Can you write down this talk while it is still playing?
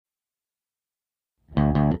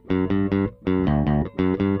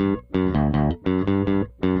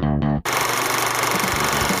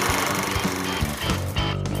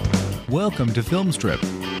welcome to Film Strip.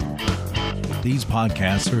 These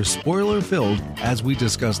podcasts are spoiler-filled as we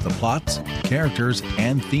discuss the plots, characters,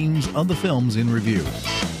 and themes of the films in review.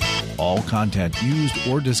 All content used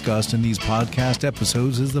or discussed in these podcast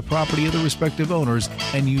episodes is the property of the respective owners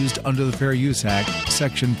and used under the Fair Use Act,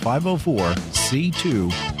 Section 504,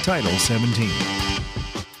 C2, Title 17.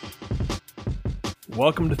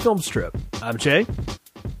 Welcome to Film Strip. I'm Jay.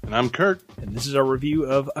 And I'm Kurt. And this is our review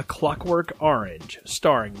of A Clockwork Orange,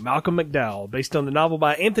 starring Malcolm McDowell, based on the novel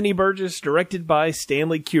by Anthony Burgess, directed by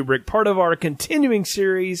Stanley Kubrick, part of our continuing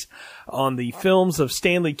series on the films of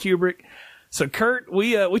Stanley Kubrick. So, Kurt,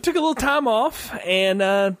 we took a little time off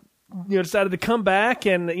and decided to come back.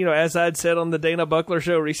 And as I'd said on the Dana Buckler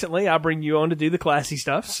show recently, I bring you on to do the classy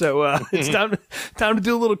stuff. So it's time to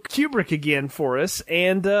do a little Kubrick again for us.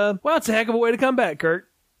 And it's a heck of a way to come back, Kurt.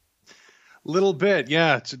 Little bit,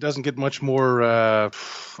 yeah. It doesn't get much more. I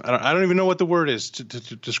don't even know what the word is to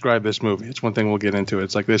describe this movie. It's one thing we'll get into.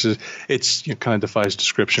 It's like it's kind of defies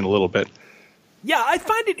description a little bit. Yeah, I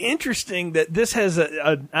find it interesting that this has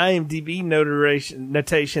an IMDb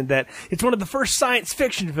notation that it's one of the first science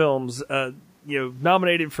fiction films,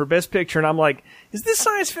 nominated for Best Picture. And I'm like, is this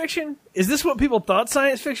science fiction? Is this what people thought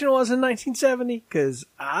science fiction was in 1970? Because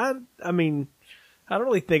I don't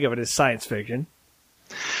really think of it as science fiction.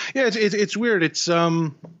 Yeah, it's weird. It's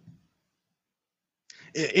in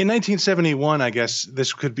 1971, I guess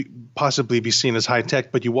this could possibly be seen as high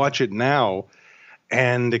tech, but you watch it now,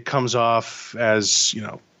 and it comes off as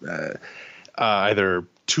either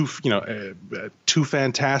too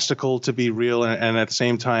fantastical to be real, and at the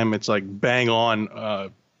same time, it's like bang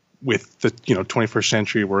on with the 21st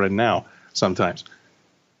century we're in now. Sometimes,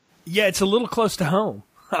 yeah, it's a little close to home,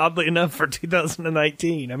 oddly enough, for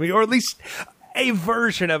 2019. I mean, or at least a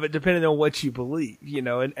version of it, depending on what you believe,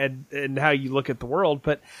 and how you look at the world.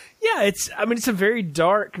 But yeah, it's a very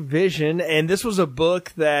dark vision. And this was a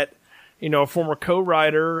book that, a former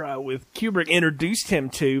co-writer with Kubrick introduced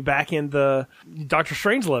him to back in the Dr.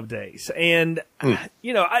 Strangelove days. And,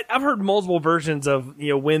 I've heard multiple versions of,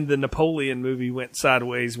 when the Napoleon movie went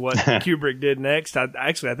sideways, what Kubrick did next.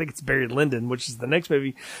 I think it's Barry Lyndon, which is the next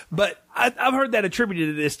movie. But I've heard that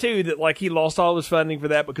attributed to this too, that he lost all his funding for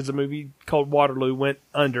that because a movie called Waterloo went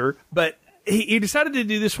under. But he decided to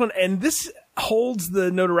do this one, and this holds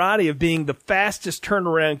the notoriety of being the fastest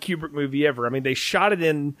turnaround Kubrick movie ever. I mean, they shot it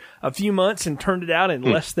in a few months and turned it out in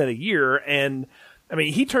less than a year. And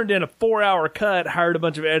he turned in a 4-hour cut, hired a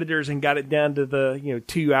bunch of editors, and got it down to the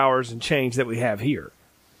 2 hours and change that we have here.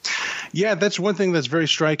 Yeah, that's one thing that's very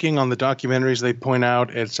striking on the documentaries. They point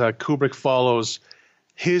out it's Kubrick follows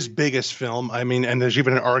his biggest film. And there's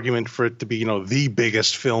even an argument for it to be, the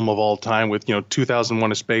biggest film of all time with,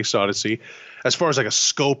 2001: A Space Odyssey. As far as like a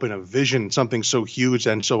scope and a vision, something so huge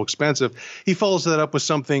and so expensive, he follows that up with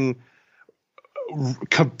something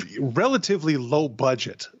relatively low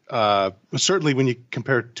budget. Certainly when you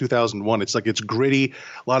compare it to 2001, it's gritty,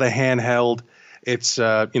 a lot of handheld.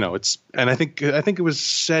 And I think it was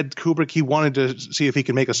said Kubrick, he wanted to see if he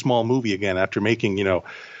could make a small movie again after making,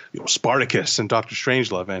 Spartacus and Dr.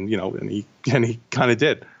 Strangelove, and he kind of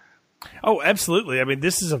did. Oh, absolutely.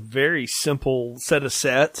 This is a very simple set of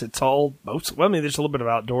sets. It's all, there's a little bit of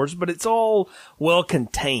outdoors, but it's all well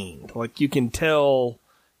contained. Like, you can tell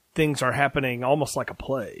things are happening almost like a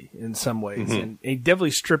play in some ways. Mm-hmm. And he definitely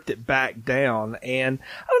stripped it back down. And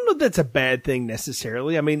I don't know if that's a bad thing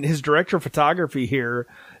necessarily. His director of photography here,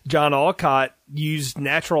 John Alcott, used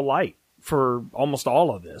natural light for almost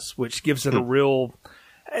all of this, which gives it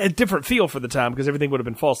a different feel for the time, because everything would have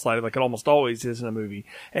been false lighted like it almost always is in a movie.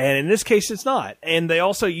 And in this case, it's not. And they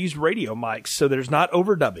also used radio mics, so there's not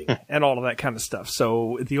overdubbing and all of that kind of stuff.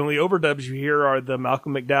 So the only overdubs you hear are the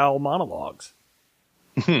Malcolm McDowell monologues.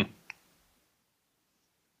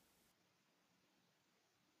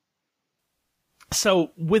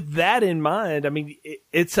 So with that in mind,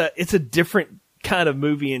 it's a different kind of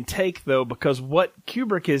movie and take, though, because what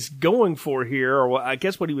Kubrick is going for here, or I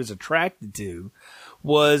guess what he was attracted to,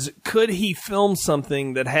 was could he film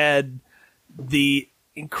something that had the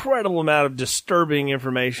incredible amount of disturbing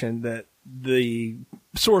information that the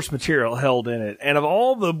source material held in it. And of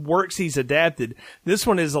all the works he's adapted, this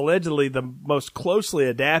one is allegedly the most closely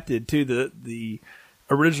adapted to the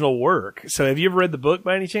original work. So have you ever read the book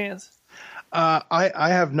by any chance? I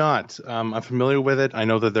have not. I'm familiar with it. I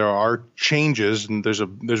know that there are changes, and there's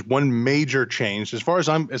one major change. As far as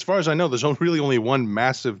I know, there's really only one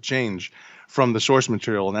massive change from the source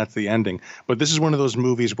material, and that's the ending. But this is one of those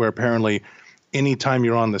movies where apparently anytime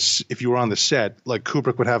if you were on the set, like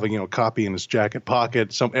Kubrick would have a copy in his jacket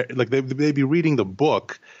pocket. They'd be reading the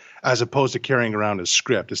book as opposed to carrying around his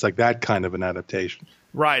script. It's like that kind of an adaptation.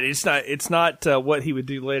 Right. It's not what he would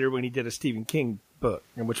do later when he did a Stephen King book,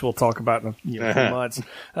 which we'll talk about in a few months.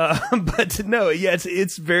 But no, yeah,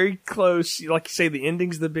 it's very close. Like you say, the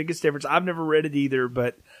ending's the biggest difference. I've never read it either,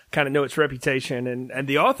 but kind of know its reputation. And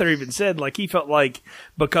the author even said, like, he felt like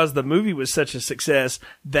because the movie was such a success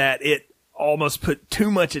that it almost put too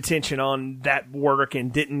much attention on that work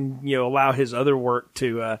and didn't, allow his other work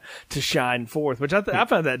to shine forth, which I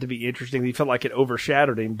found that to be interesting. He felt like it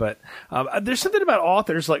overshadowed him. But there's something about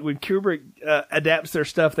authors, like when Kubrick adapts their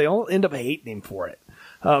stuff, they all end up hating him for it.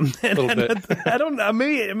 And I don't know.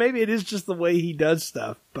 Maybe it is just the way he does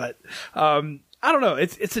stuff, but I don't know.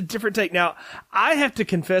 It's a different take. Now, I have to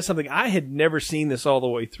confess something. I had never seen this all the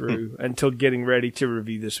way through until getting ready to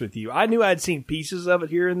review this with you. I knew I'd seen pieces of it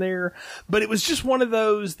here and there, but it was just one of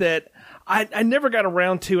those that I never got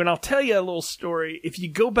around to. And I'll tell you a little story. If you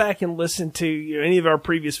go back and listen to any of our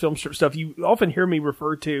previous film strip stuff, you often hear me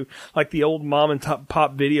refer to like the old mom and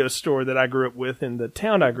pop video store that I grew up with in the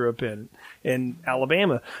town I grew up in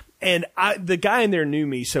Alabama. And the guy in there knew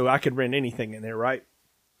me, so I could rent anything in there, right?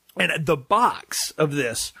 And the box of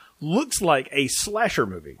this looks like a slasher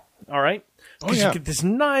movie. All right. Because you get this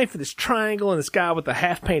knife, this triangle, and this guy with the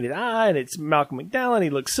half-painted eye, and it's Malcolm McDowell, and he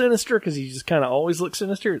looks sinister because he just kind of always looks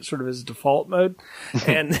sinister. It's sort of his default mode.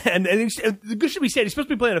 and the good should be said, he's supposed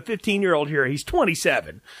to be playing a 15-year-old here. He's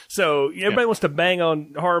 27. So everybody wants to bang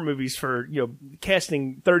on horror movies for,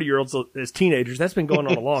 casting 30-year-olds as teenagers. That's been going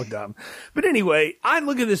on a long time. But anyway, I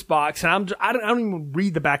look at this box, and I don't even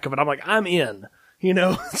read the back of it. I'm like, I'm in.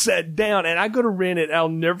 Sat down, and I go to rent it. I'll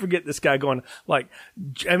never forget this guy going,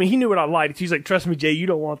 he knew what I liked. He's like, trust me, Jay, you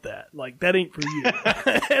don't want that. Like, that ain't for you.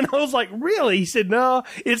 And I was like, really? He said, no,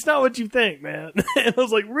 it's not what you think, man. And I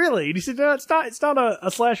was like, really? And he said, no, it's not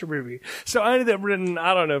a slasher movie. So I ended up renting,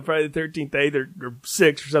 I don't know, probably the 13th, 8th, or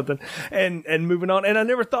 6th or something, and moving on. And I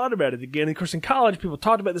never thought about it again. And of course, in college, people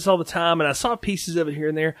talked about this all the time, and I saw pieces of it here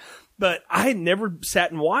and there. But I had never sat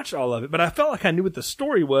and watched all of it. But I felt like I knew what the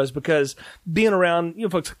story was because being around,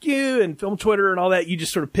 folks like you and film Twitter and all that, you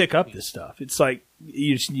just sort of pick up this stuff. It's like,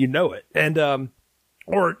 you know it. And,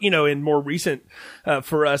 in more recent,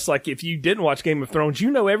 for us, like if you didn't watch Game of Thrones, you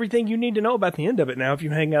know everything you need to know about the end of it now if you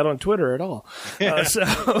hang out on Twitter at all.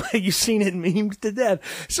 So you've seen it memed to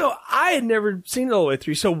death. So I had never seen it all the way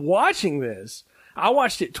through. So watching this, I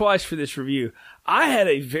watched it twice for this review. I had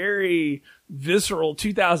a very visceral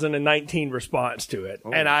 2019 response to it.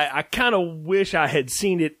 Oh. And I kind of wish I had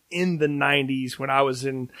seen it in the 90s when I was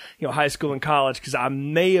in high school and college, because I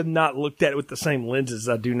may have not looked at it with the same lenses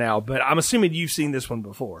I do now. But I'm assuming you've seen this one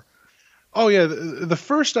before. Oh, yeah. The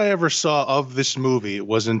first I ever saw of this movie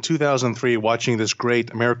was in 2003, watching this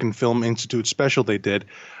great American Film Institute special they did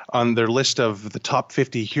on their list of the top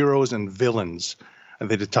 50 heroes and villains. And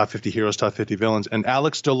they did top 50 heroes, top 50 villains. And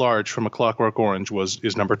Alex DeLarge from A Clockwork Orange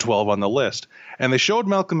is number 12 on the list. And they showed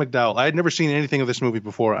Malcolm McDowell. I had never seen anything of this movie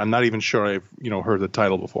before. I'm not even sure I've heard the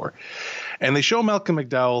title before. And they show Malcolm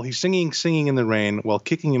McDowell. He's singing in the rain while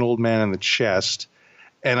kicking an old man in the chest.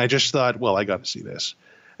 And I just thought, well, I got to see this.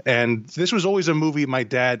 And this was always a movie my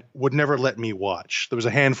dad would never let me watch. There was a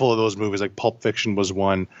handful of those movies, like Pulp Fiction was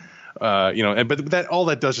one. But that all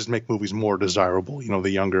that does is make movies more desirable, the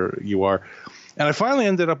younger you are. And I finally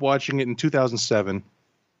ended up watching it in 2007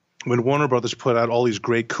 when Warner Brothers put out all these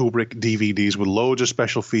great Kubrick DVDs with loads of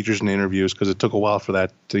special features and interviews, because it took a while for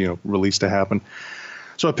that to, release to happen.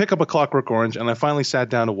 So I pick up A Clockwork Orange, and I finally sat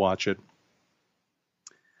down to watch it.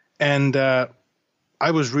 And I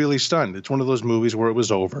was really stunned. It's one of those movies where it was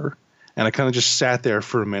over, and I kind of just sat there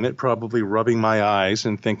for a minute, probably rubbing my eyes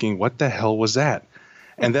and thinking, what the hell was that?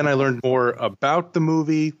 And then I learned more about the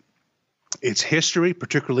movie, its history,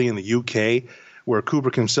 particularly in the UK, where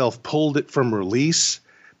Kubrick himself pulled it from release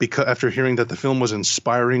because after hearing that the film was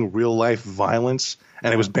inspiring real life violence,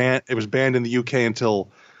 and it was banned in the UK until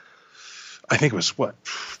I think it was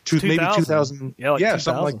maybe 2000,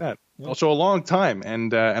 something like that. Yeah. Also a long time,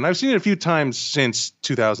 and I've seen it a few times since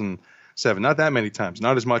 2007. Not that many times,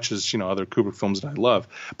 not as much as other Kubrick films that I love,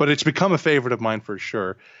 but it's become a favorite of mine for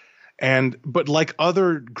sure. But like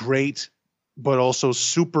other great but also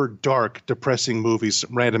super dark, depressing movies,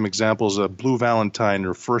 random examples of Blue Valentine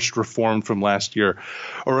or First Reformed from last year,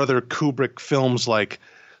 or other Kubrick films like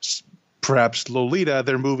perhaps Lolita.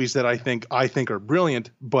 They're movies that I think are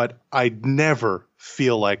brilliant, but I never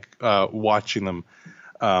feel like watching them.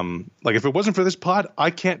 Like if it wasn't for this pod,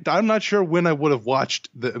 I'm not sure when I would have watched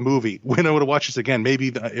the movie, when I would have watched this again, maybe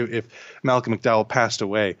if Malcolm McDowell passed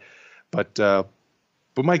away. But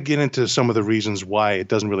we might get into some of the reasons why it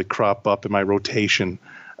doesn't really crop up in my rotation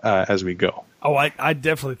as we go. Oh, I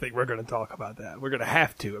definitely think we're going to talk about that. We're going to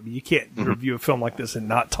have to. I mean, you can't review a film like this and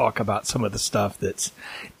not talk about some of the stuff that's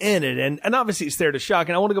in it. And obviously it's there to shock.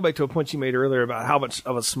 And I want to go back to a point you made earlier about how much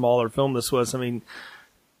of a smaller film this was. I mean,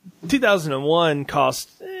 2001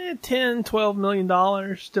 cost $10-12 million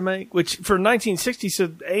to make, which for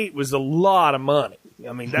 1968 was a lot of money.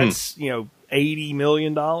 I mean, that's, $80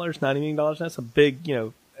 million, $90 million. That's a big,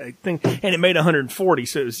 thing. And it made 140,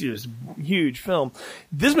 so it was a huge film.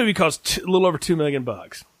 This movie cost a little over $2 million,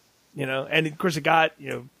 and of course it got,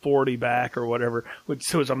 40 back or whatever,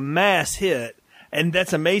 so it was a mass hit. And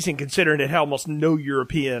that's amazing considering it had almost no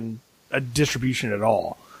European distribution at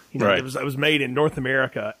all. Right. It was made in North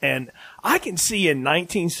America. And I can see in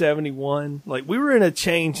 1971, like we were in a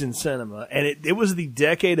change in cinema, and it was the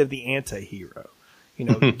decade of the anti-hero.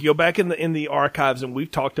 You go back in the archives, and we've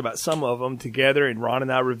talked about some of them together. And Ron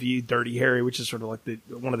and I reviewed Dirty Harry, which is sort of like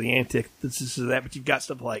one of the antithesis of that. But you've got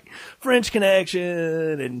stuff like French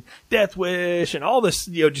Connection and Death Wish and all this,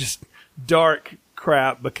 just dark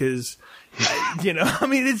crap because. I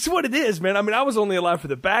mean, it's what it is, man. I mean, I was only alive for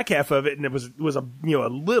the back half of it, and it was a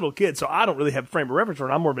little kid, so I don't really have a frame of reference for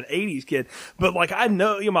it. I'm more of an 80s kid. But, like, I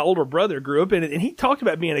know, my older brother grew up in it, and he talked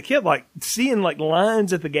about being a kid, like, seeing, like,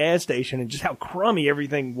 lines at the gas station and just how crummy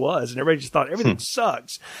everything was, and everybody just thought everything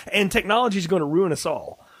sucks, and technology is going to ruin us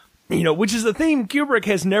all, which is the theme Kubrick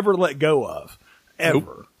has never let go of, ever.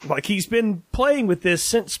 Nope. Like, he's been playing with this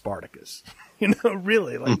since Spartacus,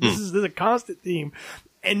 really. Like, this is a constant theme.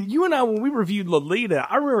 And you and I, when we reviewed Lolita,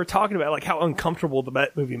 I remember talking about like how uncomfortable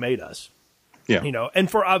that movie made us. Yeah.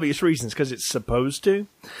 And for obvious reasons, because it's supposed to.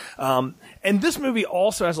 And this movie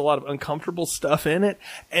also has a lot of uncomfortable stuff in it.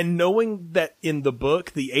 And knowing that in the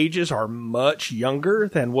book, the ages are much younger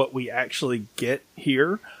than what we actually get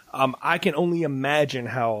here, I can only imagine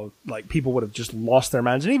how like people would have just lost their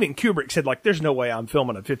minds. And even Kubrick said, like, there's no way I'm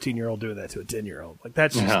filming a 15-year-old doing that to a 10-year-old. Like,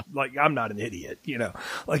 that's just, like, I'm not an idiot,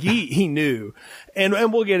 Like, he knew. And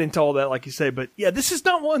we'll get into all that, like you say. But, yeah, this is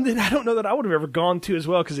not one that I don't know that I would have ever gone to as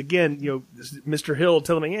well. Because, again, Mr. Hill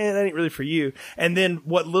telling me, that ain't really for you. And then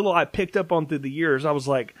what little I picked up on through the years, I was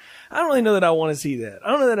like, I don't really know that I want to see that.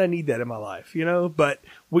 I don't know that I need that in my life, But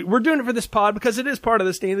we're doing it for this pod because it is part of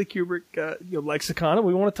the Stanley Kubrick lexicon, and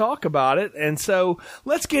we want to talk about it. And so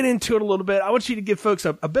let's get into it a little bit. I want you to give folks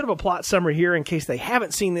a bit of a plot summary here in case they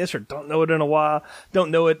haven't seen this or don't know it in a while,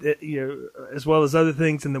 don't know it as well as other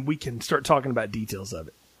things, and then we can start talking about details of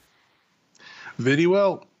it. Very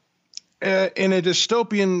well. In a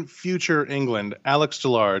dystopian future England, Alex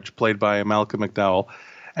DeLarge, played by Malcolm McDowell,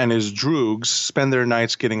 and his droogs spend their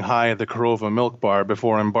nights getting high at the Corova Milk Bar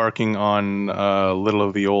before embarking on a little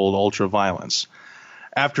of the old ultra-violence.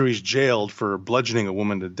 After he's jailed for bludgeoning a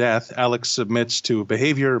woman to death, Alex submits to a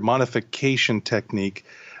behavior modification technique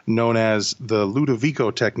known as the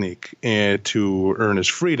Ludovico technique to earn his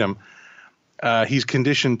freedom. He's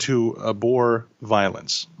conditioned to abhor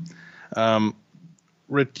violence.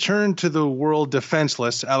 Returned to the world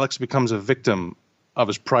defenseless, Alex becomes a victim of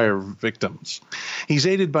his prior victims. He's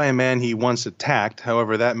aided by a man he once attacked.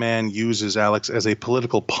 However, that man uses Alex as a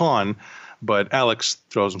political pawn, but Alex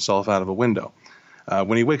throws himself out of a window.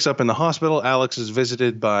 When he wakes up in the hospital, Alex is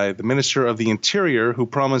visited by the Minister of the Interior, who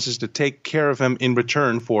promises to take care of him in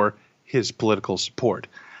return for his political support.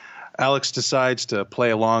 Alex decides to play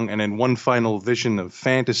along, and in one final vision of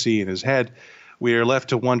fantasy in his head, we are left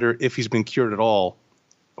to wonder if he's been cured at all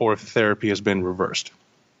or if therapy has been reversed.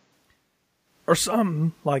 Or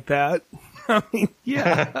something like that. I mean,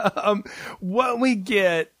 yeah. What we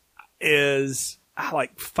get is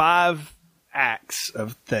like 5 acts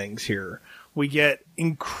of things here. We get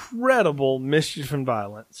incredible mischief and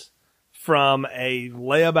violence from a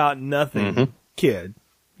layabout-nothing kid,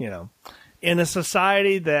 in a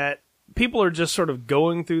society that people are just sort of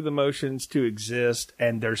going through the motions to exist,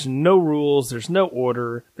 and there's no rules, there's no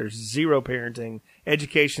order, there's zero parenting.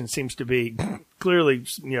 Education seems to be clearly,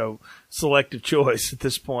 selective choice at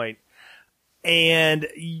this point. And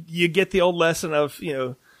you get the old lesson of,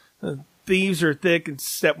 thieves are thick and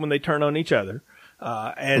step when they turn on each other.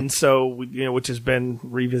 And so, which has been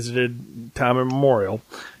revisited time immemorial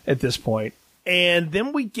at this point. And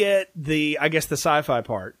then we get the sci-fi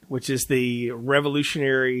part, which is the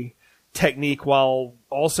revolutionary technique while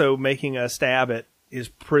also making a stab at, is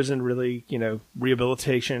prison really,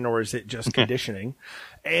 rehabilitation, or is it just conditioning?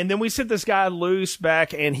 And then we set this guy loose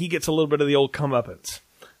back, and he gets a little bit of the old comeuppance.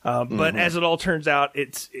 But as it all turns out,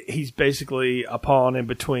 he's basically a pawn in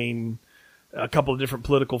between a couple of different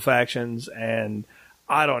political factions, and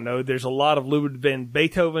I don't know. There's a lot of Ludwig van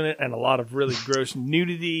Beethoven and a lot of really gross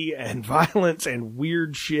nudity and violence and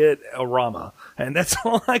weird shit arama. And that's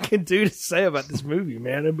all I can do to say about this movie,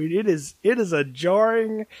 man. I mean, it is a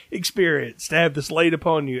jarring experience to have this laid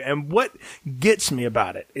upon you. And what gets me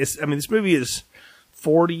about it is, I mean, this movie is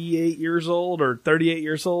 48 years old or 38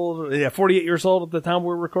 years old. Yeah, 48 years old at the time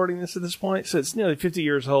we're recording this at this point. So it's nearly 50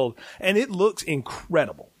 years old. And it looks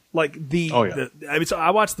incredible. Like I mean, so I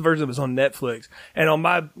watched the version that was on Netflix, and on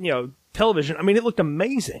my, television. I mean, it looked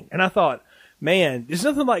amazing. And I thought, man, there's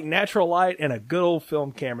nothing like natural light and a good old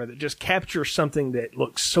film camera that just captures something that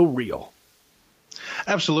looks so real.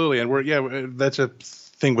 Absolutely. And that's a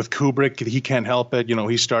thing with Kubrick. He can't help it.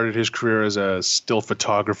 He started his career as a still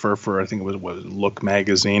photographer for, I think it was Look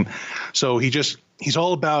magazine. So he's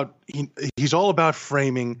all about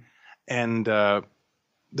framing, and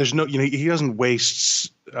there's no, he doesn't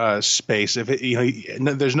waste space.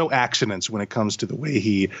 There's no accidents when it comes to the way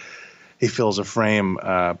he fills a frame.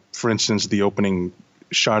 For instance, the opening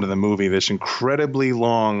shot of the movie, this incredibly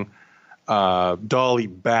long dolly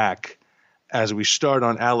back as we start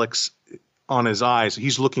on Alex on his eyes.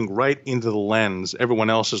 He's looking right into the lens. Everyone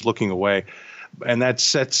else is looking away, and that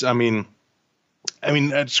sets.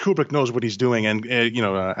 Kubrick knows what he's doing, and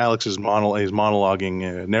Alex's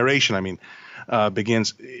monologuing narration.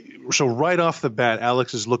 Begins. So right off the bat,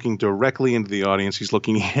 Alex is looking directly into the audience. He's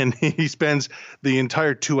looking in. He spends the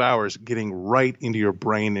entire 2 hours getting right into your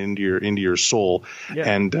brain, into your soul,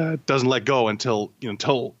 and doesn't let go until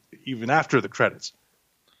even after the credits.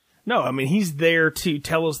 No, I mean, he's there to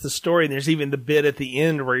tell us the story. And there's even the bit at the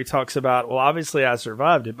end where he talks about, well, obviously I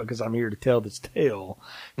survived it because I'm here to tell this tale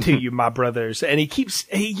to you, my brothers. And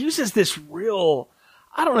he uses this real,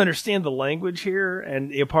 I don't understand the language here.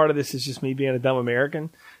 And part of this is just me being a dumb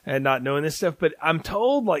American and not knowing this stuff. But I'm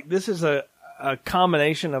told like this is a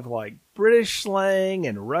combination of like British slang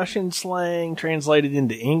and Russian slang translated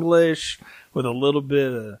into English with a little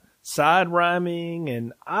bit of side rhyming.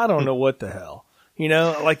 And I don't know what the hell.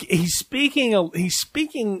 Like he's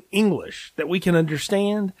speaking English that we can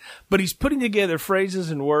understand, but he's putting together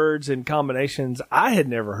phrases and words and combinations I had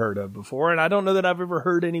never heard of before, and I don't know that I've ever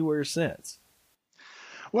heard anywhere since.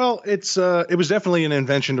 Well, it was definitely an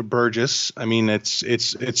invention of Burgess. I mean, it's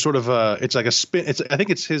sort of it's like a spin. I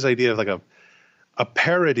think it's his idea of like a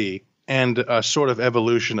parody and a sort of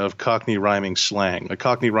evolution of Cockney rhyming slang. Like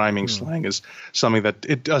Cockney rhyming slang is something that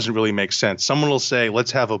it doesn't really make sense. Someone will say,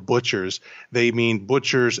 let's have a butcher's. They mean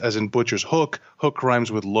butchers as in butcher's hook. Hook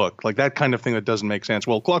rhymes with look. Like that kind of thing that doesn't make sense.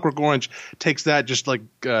 Well, Clockwork Orange takes that just like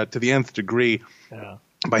to the nth degree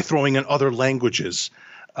by throwing in other languages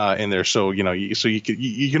in there. So,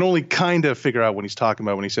 you can only kind of figure out what he's talking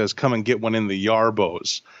about when he says, come and get one in the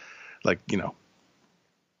Yarbos. Like,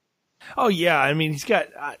 Oh, yeah. I mean, he's got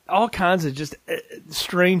all kinds of just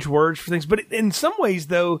strange words for things. But in some ways,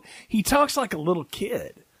 though, he talks like a little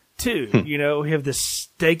kid, too. We have the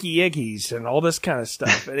steaky eggies and all this kind of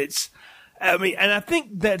stuff. And and I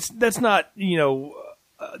think that's not, on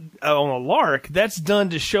a lark. That's done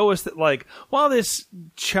to show us that, like, while this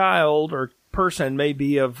child or person may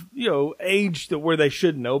be of, age where they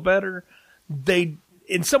should know better,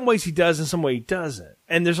 in some ways he does, in some way he doesn't.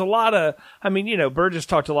 And there's a lot of, Burgess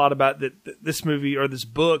talked a lot about that this movie or this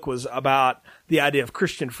book was about the idea of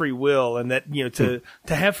Christian free will, and that, to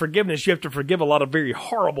have forgiveness, you have to forgive a lot of very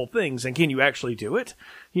horrible things. And can you actually do it?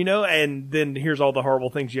 And then here's all the horrible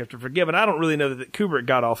things you have to forgive. And I don't really know that Kubrick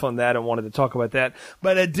got off on that and wanted to talk about that.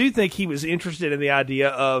 But I do think he was interested in the idea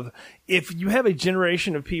of if you have a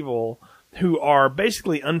generation of people who are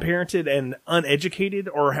basically unparented and uneducated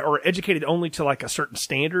or educated only to like a certain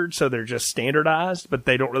standard. So they're just standardized, but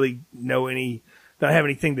they don't really don't have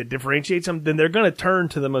anything that differentiates them. Then they're going to turn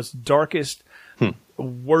to the most darkest,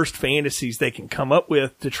 worst fantasies they can come up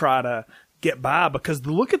with to try to get by, because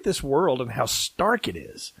look at this world and how stark it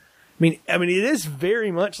is. I mean, it is very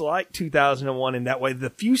much like 2001 in that way. The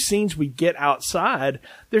few scenes we get outside,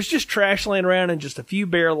 there's just trash laying around and just a few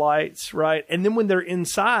bare lights, right? And then when they're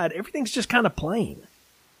inside, everything's just kind of plain.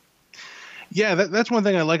 Yeah, that's one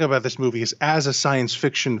thing I like about this movie is as a science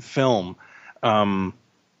fiction film, I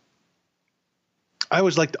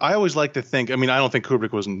always like to think. I mean, I don't think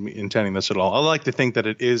Kubrick was intending this at all. I like to think that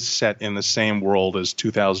it is set in the same world as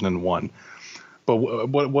 2001. But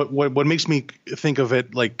what makes me think of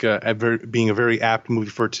it like being a very apt movie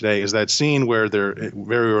for today is that scene where they're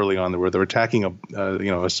very early on where they're attacking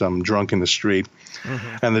some drunk in the street,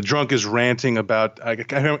 and the drunk is ranting about, I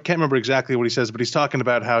can't remember exactly what he says, but he's talking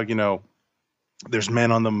about how there's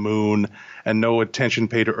men on the moon and no attention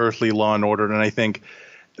paid to earthly law and order. And I think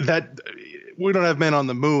that we don't have men on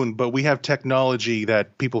the moon, but we have technology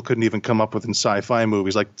that people couldn't even come up with in sci-fi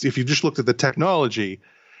movies. Like if you just looked at the technology,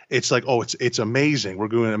 it's like, oh, it's amazing. We're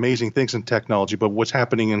doing amazing things in technology, but what's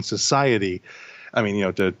happening in society? I mean,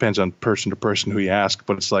 it depends on person to person who you ask,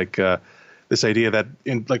 but it's like this idea that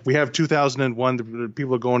we have 2001,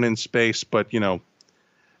 people are going in space, but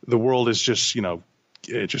the world is just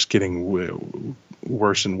just getting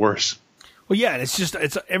worse and worse. Well, yeah,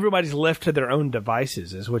 it's everybody's left to their own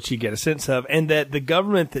devices is what you get a sense of, and that the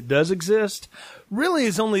government that does exist really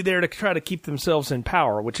is only there to try to keep themselves in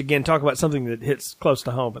power, which again, talk about something that hits close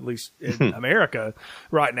to home, at least in America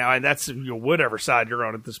right now, and that's whatever side you're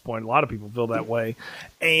on at this point. A lot of people feel that way,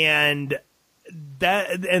 and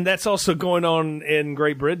that's also going on in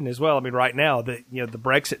Great Britain as well. I mean, right now, the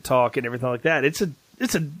Brexit talk and everything like that, it's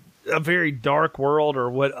a very dark world, or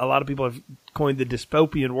what a lot of people have coined the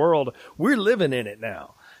dystopian world. We're living in it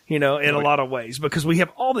now, in a lot of ways, because we have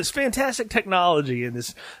all this fantastic technology and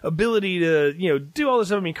this ability to, do all this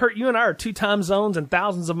stuff. I mean, Kurt, you and I are 2 time zones and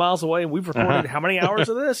thousands of miles away, and we've recorded how many hours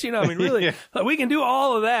of this? Really, we can do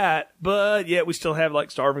all of that, but yet we still have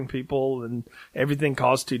starving people, and everything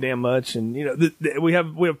costs too damn much, and we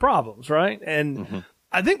have problems, right? And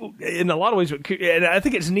I think in a lot of ways, and I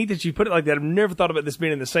think it's neat that you put it like that. I've never thought about this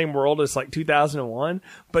being in the same world as 2001,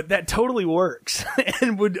 but that totally works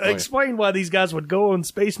and would explain why these guys would go on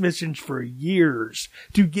space missions for years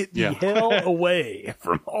to get the hell away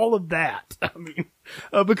from all of that. I mean,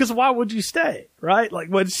 because why would you stay, right?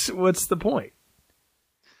 What's the point?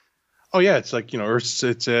 Oh yeah, it's like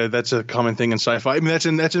that's a common thing in sci-fi. I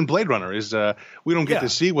mean, that's in Blade Runner. Is we don't get to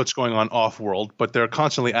see what's going on off-world, but they're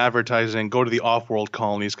constantly advertising go to the off-world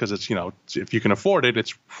colonies because it's if you can afford it,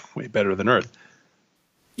 it's way better than Earth.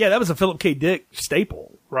 Yeah, that was a Philip K. Dick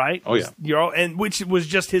staple, right? Oh yeah, and which was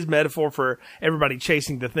just his metaphor for everybody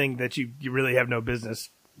chasing the thing that you really have no business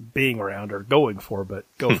being around or going for, but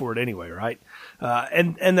go for it anyway, right?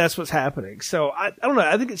 And that's what's happening. So I don't know.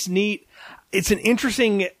 I think it's neat. It's an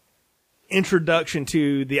interesting introduction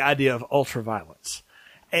to the idea of ultraviolence,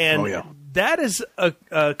 and that is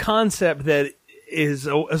a concept that is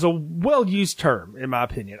a well-used term, in my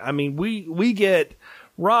opinion. I mean, we get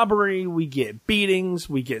robbery, we get beatings,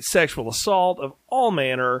 we get sexual assault of all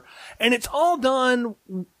manner, and it's all done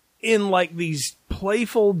in these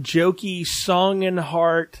playful, jokey, song and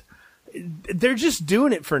heart. They're just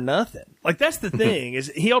doing it for nothing. That's the thing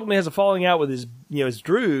is he ultimately has a falling out with his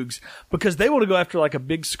droogs because they want to go after a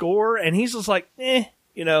big score, and he's just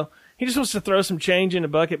he just wants to throw some change in a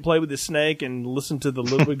bucket, play with his snake, and listen to the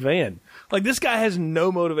Ludwig van. This guy has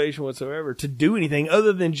no motivation whatsoever to do anything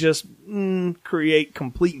other than just create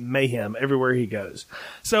complete mayhem everywhere he goes.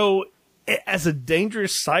 So as a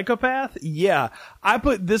dangerous psychopath, I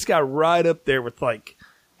put this guy right up there with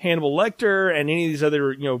Hannibal Lecter and any of these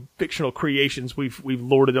other fictional creations we've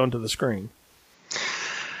lorded onto the screen.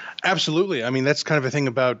 Absolutely. I mean, that's kind of a thing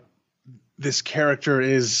about this character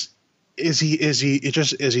is he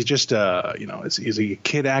just is he a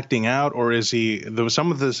kid acting out, or is he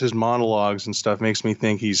some of his monologues and stuff makes me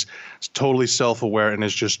think he's totally self-aware and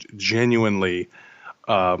is just genuinely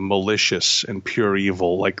malicious and pure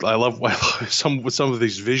evil. I love some of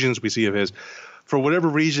these visions we see of his. For whatever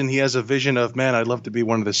reason, he has a vision of, man, I'd love to be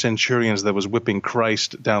one of the centurions that was whipping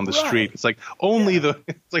Christ down the street. It's only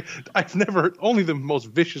only the most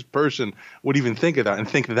vicious person would even think of that and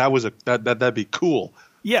think that'd be cool.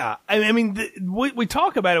 Yeah. I mean, we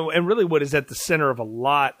talk about it, and really what is at the center of a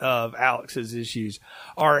lot of Alex's issues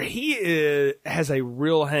are he has a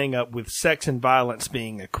real hang up with sex and violence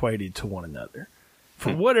being equated to one another.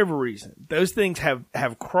 For whatever reason, those things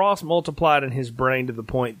have cross multiplied in his brain to the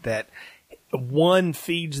point that one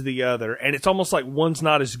feeds the other, and it's almost like one's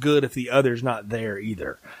not as good if the other's not there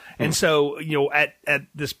either. And so, at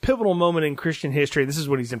this pivotal moment in Christian history, this is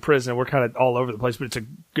when he's in prison. We're kind of all over the place, but it's a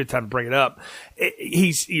good time to bring it up.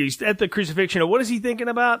 He's at the crucifixion. What is he thinking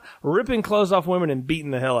about? Ripping clothes off women and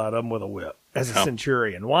beating the hell out of them with a whip as a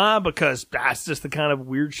centurion. Why? Because that's just the kind of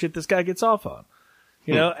weird shit this guy gets off on.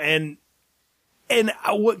 And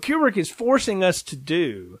what Kubrick is forcing us to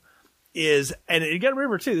do is, and you got to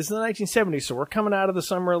remember too, this is the 1970s, so we're coming out of the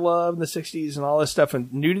summer of love in the 60s and all this stuff,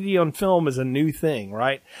 and nudity on film is a new thing,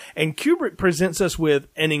 right? And Kubrick presents us with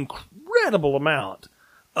an incredible amount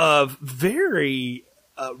of very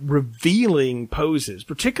revealing poses,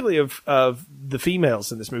 particularly of the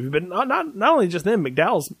females in this movie, but not only just them.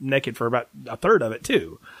 McDowell's naked for about a third of it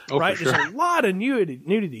too, right? For sure. There's a lot of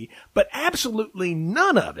nudity, but absolutely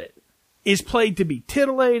none of it is played to be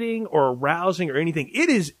titillating or arousing or anything. It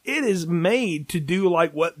is made to do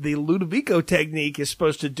like what the Ludovico technique is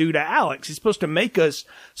supposed to do to Alex. It's supposed to make us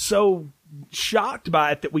so shocked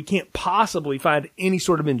by it that we can't possibly find any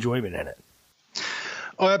sort of enjoyment in it.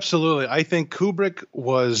 Oh, absolutely. I think Kubrick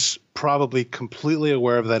was probably completely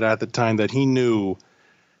aware of that at the time, that he knew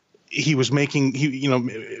he was making,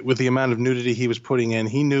 with the amount of nudity he was putting in,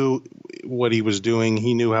 he knew what he was doing.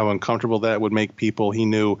 He knew how uncomfortable that would make people. He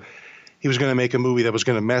knew he was going to make a movie that was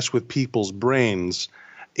going to mess with people's brains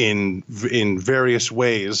in various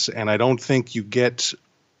ways. And I don't think you get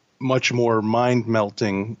much more mind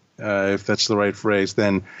melting, if that's the right phrase,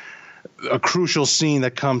 than a crucial scene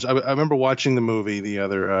that comes. I remember watching the movie the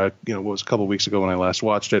other, it was a couple of weeks ago when I last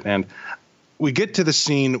watched it, and we get to the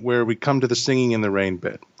scene where we come to the singing in the rain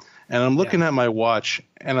bit, and I'm looking at my watch,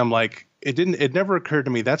 and I'm like, it never occurred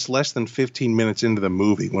to me that's less than 15 minutes into the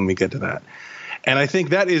movie when we get to that, and I think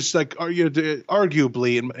that is like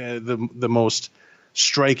arguably the most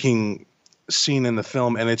striking scene in the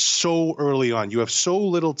film, and it's so early on. You have so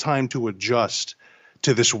little time to adjust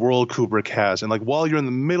to this world Kubrick has. And like while you're in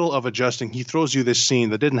the middle of adjusting, he throws you this scene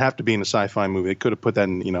that didn't have to be in a sci-fi movie. They could have put that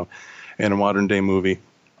in, in a modern day movie.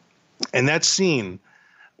 And that scene,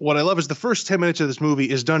 what I love is the first 10 minutes of this movie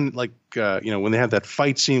is done like, when they have that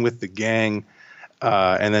fight scene with the gang,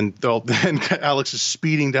 and then Alex is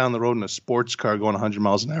speeding down the road in a sports car going 100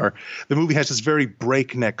 miles an hour. The movie has this very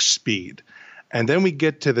breakneck speed. And then we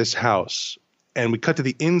get to this house, and we cut to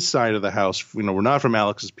the inside of the house. We're not from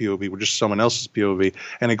Alex's POV. We're just someone else's POV.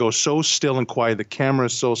 And it goes so still and quiet. The camera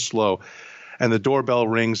is so slow. And the doorbell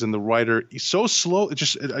rings, and the writer, he's so slow. It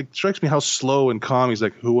strikes me how slow and calm. He's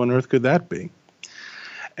like, who on earth could that be?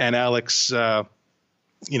 And Alex, again,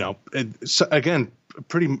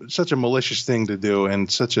 such a malicious thing to do and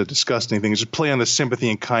such a disgusting thing. Just play on the sympathy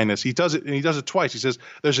and kindness. He does it, and he does it twice. He says,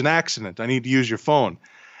 there's an accident. I need to use your phone.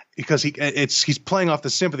 Because he's playing off the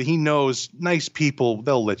sympathy. He knows nice people,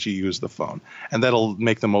 they'll let you use the phone, and that'll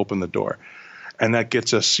make them open the door. And that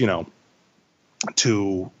gets us,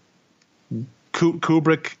 to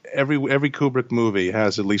Kubrick. Every Kubrick movie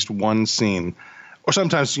has at least one scene, or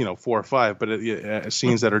sometimes 4 or 5, but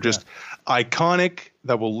scenes that are just iconic,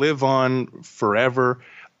 that will live on forever.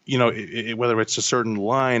 Whether it's a certain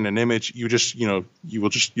line, an image, you'll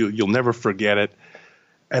never forget it.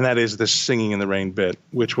 And that is this singing in the rain bit,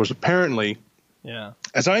 which was apparently,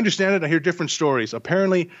 as I understand it, I hear different stories.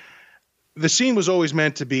 Apparently, the scene was always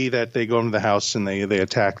meant to be that they go into the house and they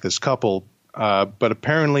attack this couple. But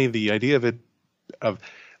apparently the idea of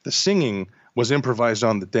the singing was improvised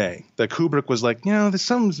on the day. That Kubrick was like, there's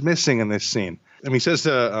something's missing in this scene. And he says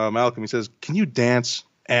to Malcolm, can you dance?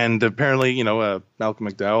 And apparently, Malcolm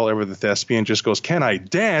McDowell, ever the thespian, just goes, can I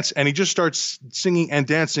dance? And he just starts singing and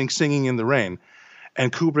dancing, singing in the rain. And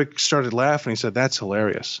Kubrick started laughing. He said, that's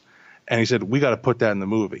hilarious. And he said, we got to put that in the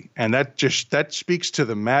movie. And that speaks to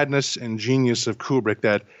the madness and genius of Kubrick,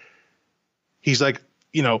 that he's like,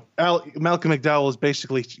 Malcolm McDowell is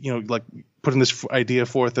basically, like putting this idea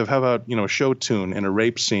forth of how about, a show tune in a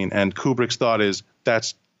rape scene. And Kubrick's thought is,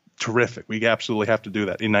 that's terrific. We absolutely have to do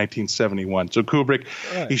that in 1971. So Kubrick,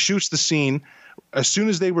 he shoots the scene. As soon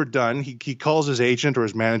as they were done, he calls his agent or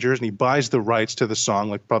his managers, and he buys the rights to the song,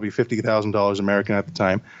 like probably $50,000 American at the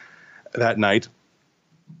time, that night,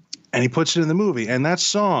 and he puts it in the movie. And that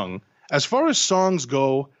song, as far as songs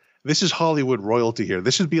go, this is Hollywood royalty here.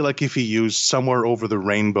 This would be like if he used Somewhere Over the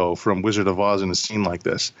Rainbow from Wizard of Oz in a scene like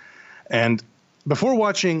this. And before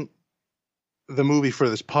watching the movie for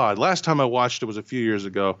this pod, last time I watched it was a few years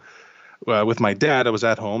ago. With my dad, I was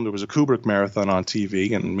at home. There was a Kubrick marathon on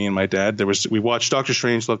TV, and me and my dad, we watched Dr.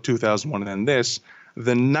 Strangelove 2001 and then this.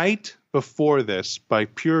 The night before this, by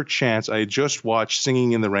pure chance, I had just watched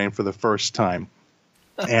Singing in the Rain for the first time.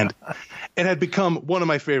 And it had become one of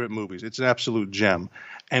my favorite movies. It's an absolute gem.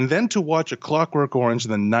 And then to watch A Clockwork Orange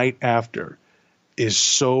the night after is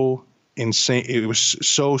so insane. It was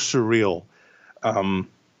so surreal.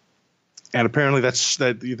 And apparently that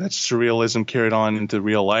surrealism carried on into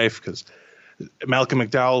real life, because Malcolm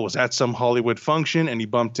McDowell was at some Hollywood function and he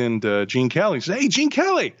bumped into Gene Kelly. He said, hey, Gene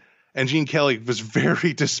Kelly. And Gene Kelly was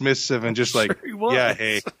very dismissive and just like, yeah,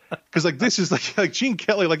 hey. Because like this is like Gene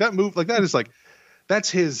Kelly, like that move, like that is like, that's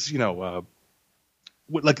his,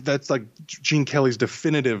 like that's like Gene Kelly's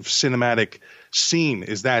definitive cinematic scene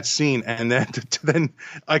is that scene. And then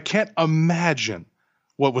I can't imagine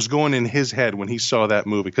what was going in his head when he saw that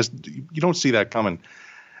movie, because you don't see that coming,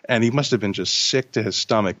 and he must have been just sick to his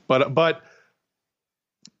stomach. But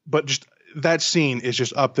just that scene is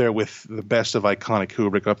just up there with the best of iconic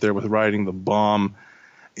Kubrick, up there with riding the bomb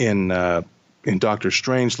in Dr.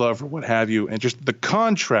 Strangelove or what have you, and just the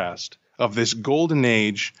contrast of this golden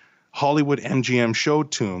age Hollywood MGM show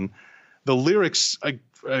tune. The lyrics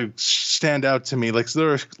stand out to me. Like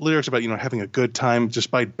there are lyrics about, having a good time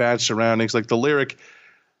despite bad surroundings. Like the lyric,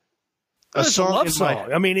 it's a love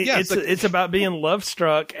song. I mean, it's about being love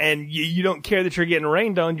struck, and you don't care that you're getting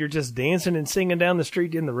rained on. You're just dancing and singing down the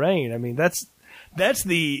street in the rain. I mean, that's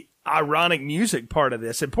the ironic music part of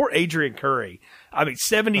this. And poor Adrienne Curry. I mean,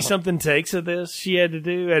 70-something takes of this she had to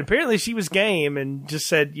do. And apparently she was game and just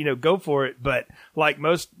said, go for it. But like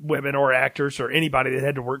most women or actors or anybody that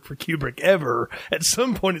had to work for Kubrick ever, at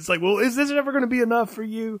some point it's like, well, is this ever going to be enough for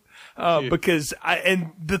you? Because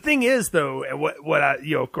and the thing is, though, what I,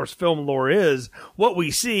 of course, film lore is, what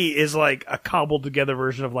we see is like a cobbled together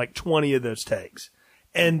version of like 20 of those takes.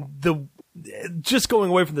 And just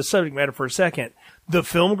going away from the subject matter for a second, the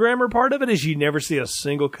film grammar part of it is you never see a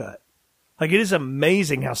single cut. Like, it is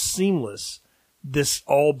amazing how seamless this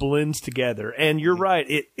all blends together. And you're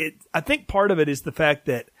right. I think part of it is the fact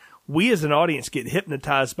that we as an audience get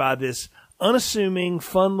hypnotized by this unassuming,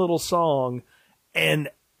 fun little song. And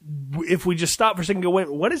if we just stop for a second and go,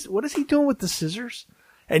 wait, what is he doing with the scissors?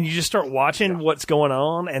 And you just start watching what's going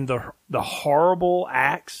on and the horrible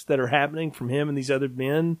acts that are happening from him and these other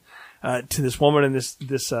men to this woman and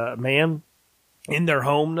this man in their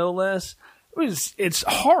home, no less. It's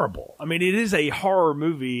horrible. I mean, it is a horror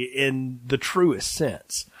movie in the truest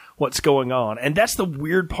sense, what's going on. And that's the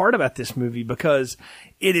weird part about this movie, because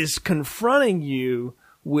it is confronting you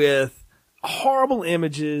with horrible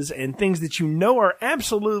images and things that are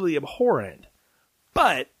absolutely abhorrent.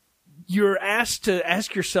 But you're asked to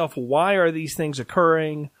ask yourself, why are these things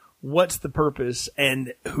occurring? What's the purpose?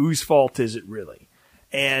 And whose fault is it really?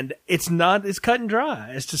 And it's not as cut and dry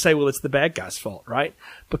as to say, well, it's the bad guy's fault, right?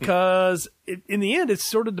 Because in the end, it's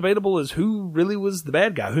sort of debatable as who really was the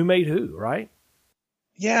bad guy, who made who, right?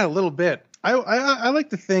 Yeah, a little bit. I like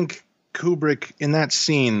to think Kubrick in that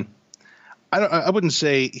scene, I wouldn't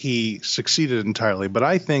say he succeeded entirely, but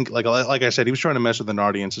I think, like I said, he was trying to mess with an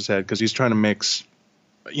audience's head because he's trying to mix,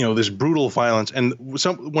 this brutal violence and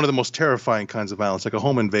one of the most terrifying kinds of violence, like a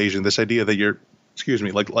home invasion. This idea that you're,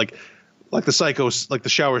 like the Psycho, like the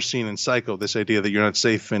shower scene in Psycho, this idea that you're not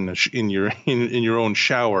safe in your own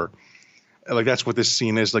shower. Like that's what this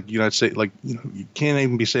scene is. Like you're not safe. Like you can't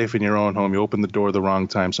even be safe in your own home. You open the door the wrong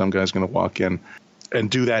time, some guy's going to walk in and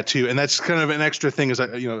do that too. And that's kind of an extra thing. Is a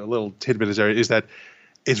little tidbit is that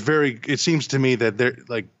it seems to me that there,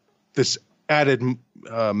 like, this added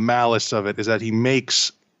malice of it is that he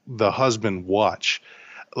makes the husband watch.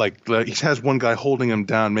 Like he has one guy holding him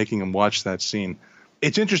down, making him watch that scene.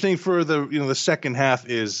 It's interesting for the second half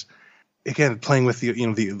is, again, playing with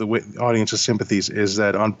the audience's sympathies, is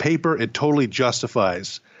that on paper it totally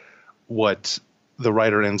justifies what the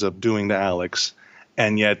writer ends up doing to Alex,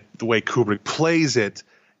 and yet the way Kubrick plays it,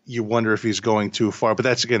 you wonder if he's going too far. But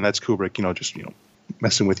that's Kubrick, just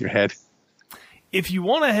messing with your head. If you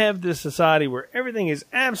want to have this society where everything is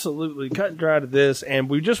absolutely cut and dry to this, and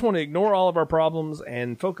we just want to ignore all of our problems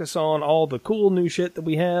and focus on all the cool new shit that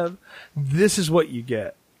we have, this is what you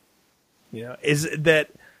get. Is that,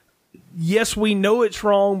 yes, we know it's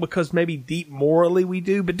wrong because maybe deep morally we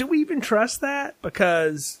do, but do we even trust that?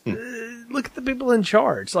 Because look at the people in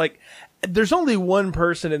charge. Like, there's only one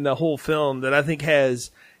person in the whole film that I think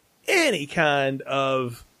has any kind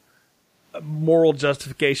of moral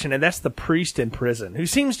justification, and that's the priest in prison, who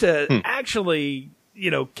seems to actually,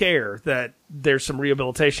 care that there's some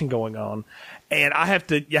rehabilitation going on. And I had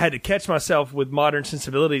to catch myself with modern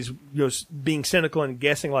sensibilities, being cynical and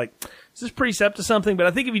guessing, like, is this priest up to something? But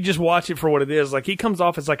I think if you just watch it for what it is, like, he comes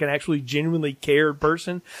off as like an actually genuinely cared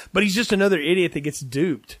person, but he's just another idiot that gets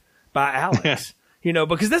duped by Alex.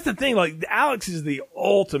 Because that's the thing, like, Alex is the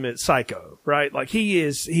ultimate psycho, right? Like,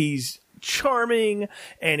 he's charming,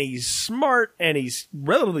 and he's smart, and he's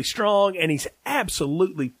relatively strong, and he's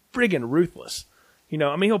absolutely friggin' ruthless.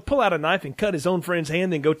 He'll pull out a knife and cut his own friend's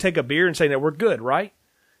hand, then go take a beer and say, "No, we're good, right?"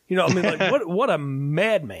 Like, what a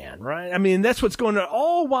madman, right? I mean, that's what's going on.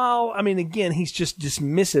 All while, again, he's just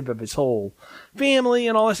dismissive of his whole family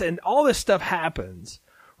and all this stuff happens,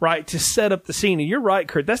 right, to set up the scene. And you're right,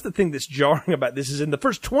 Kurt. That's the thing that's jarring about this, is in the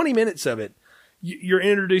first 20 minutes of it, you're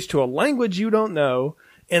introduced to a language you don't know,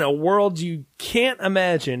 in a world you can't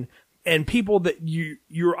imagine, and people that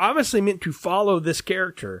you're obviously meant to follow this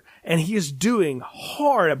character, and he is doing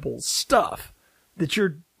horrible stuff that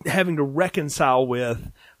you're having to reconcile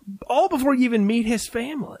with, all before you even meet his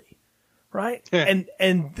family, right? And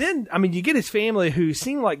then, you get his family, who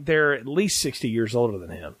seem like they're at least 60 years older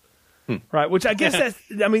than him. Right, which I guess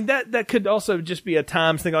that could also just be a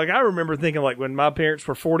times thing. Like I remember thinking, like when my parents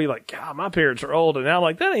were 40, like God, my parents are old, and now I'm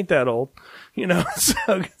like that ain't that old,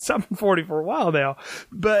 So I'm 40 for a while now,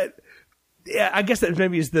 but yeah, I guess that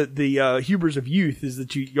maybe is the hubris of youth is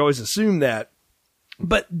that you always assume that.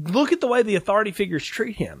 But look at the way the authority figures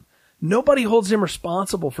treat him. Nobody holds him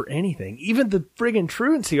responsible for anything. Even the friggin'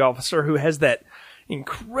 truancy officer who has that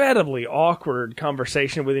incredibly awkward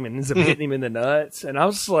conversation with him and ends up hitting him in the nuts. And I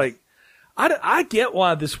was like, I get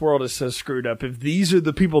why this world is so screwed up if these are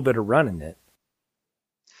the people that are running it.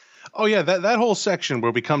 Oh, yeah, that whole section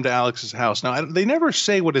where we come to Alex's house. Now, they never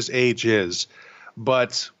say what his age is,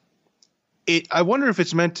 but I wonder if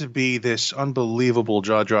it's meant to be this unbelievable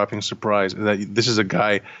jaw-dropping surprise that this is a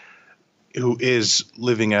guy who is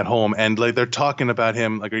living at home, and like they're talking about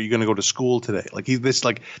him, like, are you going to go to school today? Like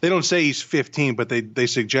they don't say he's 15, but they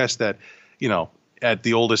suggest that, at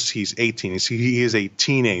the oldest he's 18. He is a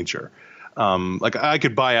teenager. Like I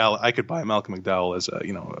could buy Malcolm McDowell as a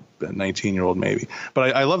 19-year-old maybe,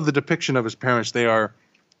 but I love the depiction of his parents. They are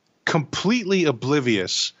completely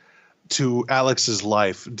oblivious to Alex's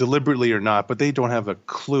life, deliberately or not, but they don't have a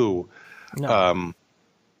clue. No.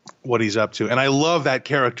 What he's up to. And I love that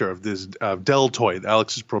character of this Deltoid,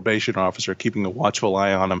 Alex's probation officer, keeping a watchful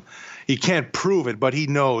eye on him. He can't prove it, but he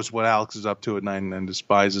knows what Alex is up to at night and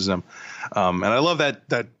despises him. And I love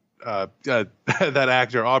that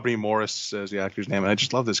actor, Aubrey Morris is the actor's name. And I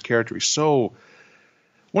just love this character. He's so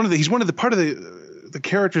part of the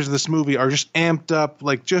characters of this movie are just amped up,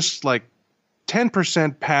 just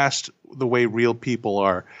 10% past the way real people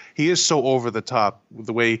are. He is so over the top with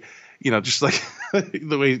the way, just like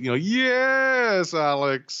the way, yes,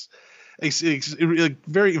 Alex. It's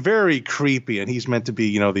very, very creepy, and he's meant to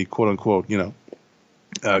be, the quote unquote,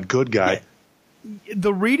 good guy.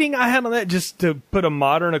 The reading I had on that, just to put a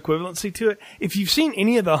modern equivalency to it, if you've seen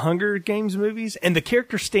any of the Hunger Games movies and the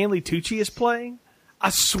character Stanley Tucci is playing, I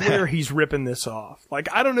swear he's ripping this off.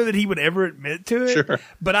 Like, I don't know that he would ever admit to it, sure,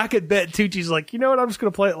 but I could bet Tucci's like, you know what, I'm just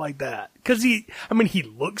going to play it like that. Because he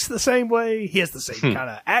looks the same way. He has the same kind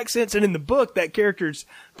of accents. And in the book, that character's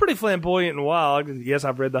pretty flamboyant and wild. Yes,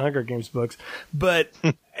 I've read the Hunger Games books. But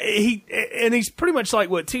he's pretty much like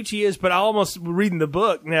what Tucci is, but I almost reading the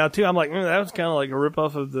book now, too. I'm like, that was kind of like a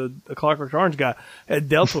ripoff of the Clockwork Orange guy at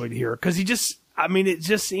Deltoid here. Because it just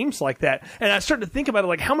seems like that. And I started to think about it,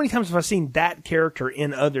 like, how many times have I seen that character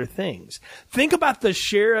in other things? Think about the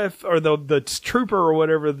sheriff or the trooper or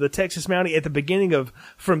whatever, the Texas Mountie at the beginning of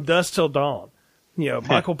From Dusk Till Dawn.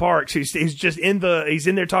 Michael Parks, he's just he's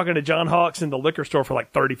in there talking to John Hawkes in the liquor store for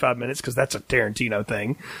like 35 minutes because that's a Tarantino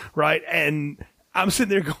thing, right? And I'm sitting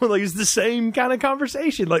there going, like, it's the same kind of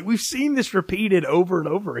conversation. Like, we've seen this repeated over and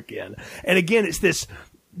over again. And again, it's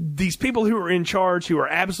these people who are in charge, who are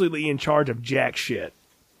absolutely in charge of jack shit.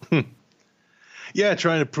 Yeah,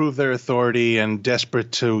 trying to prove their authority and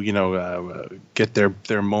desperate to, get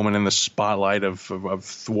their moment in the spotlight of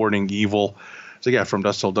thwarting evil. So yeah, From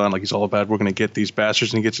Dusk Till Dawn, like, he's all about, we're going to get these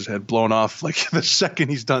bastards, and he gets his head blown off like the second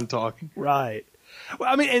he's done talking. Right.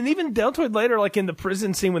 Well, and even Deltoid later, like in the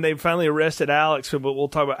prison scene when they finally arrested Alex, but we'll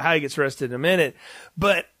talk about how he gets arrested in a minute.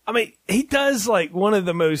 But he does like one of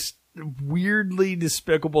the most weirdly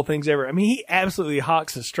despicable things ever. He absolutely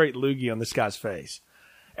hawks a straight loogie on this guy's face.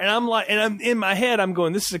 And I'm in my head, I'm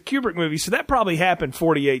going, this is a Kubrick movie, so that probably happened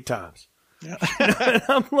 48 times. Yeah. And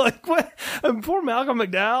I'm like, what? Poor Malcolm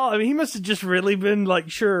McDowell. He must have just really been like,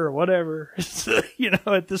 sure, whatever,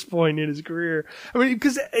 at this point in his career.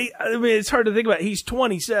 Because it's hard to think about. He's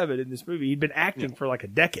 27 in this movie. He'd been acting for like a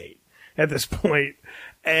decade at this point,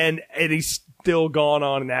 and he's still gone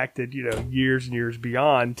on and acted, years and years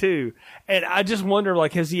beyond too. And I just wonder,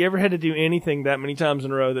 like, has he ever had to do anything that many times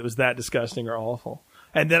in a row that was that disgusting or awful?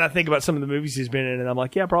 And then I think about some of the movies he's been in, and I'm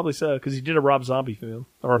like, yeah, probably so, because he did a Rob Zombie film,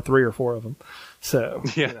 or 3 or 4 of them. So,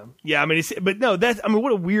 yeah, but no,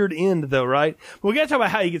 what a weird end, though, right? Well, we got to talk about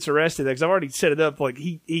how he gets arrested, because I've already set it up. Like,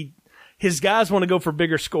 his guys want to go for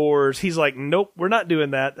bigger scores. He's like, nope, we're not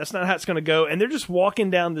doing that. That's not how it's going to go. And they're just walking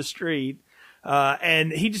down the street,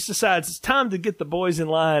 and he just decides it's time to get the boys in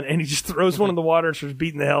line, and he just throws one in the water and starts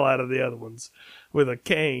beating the hell out of the other ones with a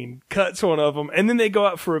cane, cuts one of them, and then they go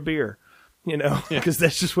out for a beer. Because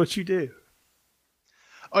that's just what you do.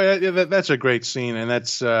 Oh yeah, that's a great scene, and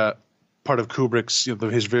that's part of Kubrick's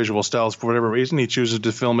his visual styles. For whatever reason, he chooses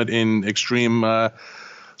to film it in extreme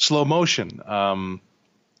slow motion, and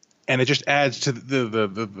it just adds to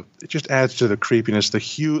the creepiness. The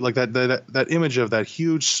huge, like that image of that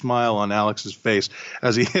huge smile on Alex's face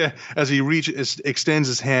as he extends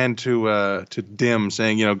his hand to Dim,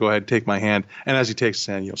 saying, go ahead, take my hand, and as he takes his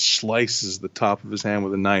hand, slices the top of his hand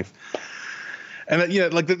with a knife.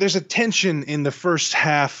 And like there's a tension in the first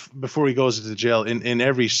half before he goes into jail in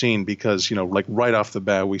every scene because, like right off the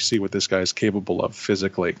bat, we see what this guy is capable of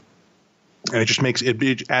physically. And it just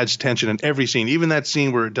it adds tension in every scene, even that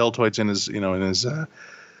scene where Deltoid's in his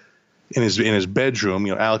bedroom.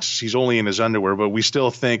 Alex, he's only in his underwear, but we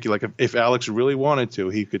still think like if Alex really wanted to,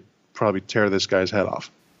 he could probably tear this guy's head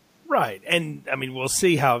off. Right. And I mean, we'll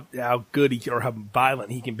see how good or how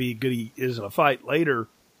violent he can be, good he is in a fight later.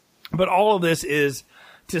 But all of this is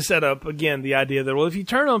to set up, again, the idea that, well, if you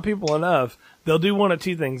turn on people enough, they'll do one of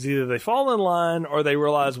two things. Either they fall in line or they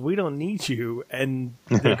realize we don't need you, and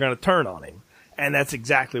they're going to turn on him. And that's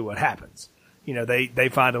exactly what happens. They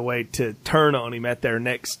find a way to turn on him at their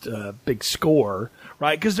next big score,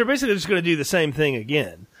 right? Because they're basically just going to do the same thing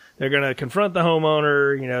again. They're going to confront the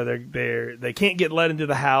homeowner. They can't get let into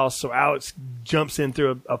the house, so Alex jumps in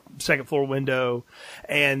through a second floor window,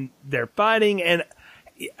 and they're fighting. And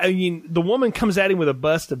I mean, the woman comes at him with a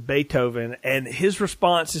bust of Beethoven, and his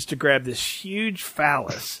response is to grab this huge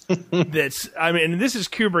phallus. And this is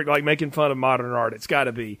Kubrick like making fun of modern art. It's got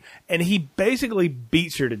to be, and he basically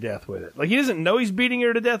beats her to death with it. Like he doesn't know he's beating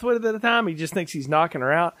her to death with it at the time. He just thinks he's knocking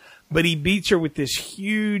her out, but he beats her with this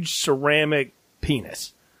huge ceramic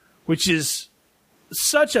penis. Which is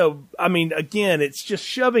again, it's just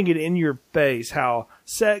shoving it in your face how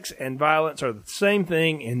sex and violence are the same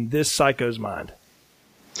thing in this psycho's mind.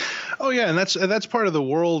 Oh yeah, and that's part of the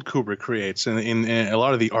world Kubrick creates, and in a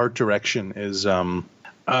lot of the art direction is well,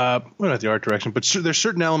 not the art direction, but there's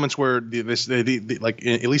certain elements where like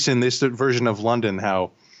at least in this version of London,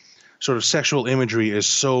 how sort of sexual imagery is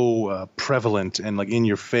so prevalent and like in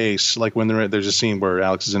your face. Like when there's a scene where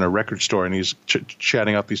Alex is in a record store and he's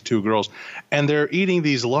chatting up these two girls, and they're eating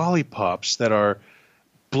these lollipops that are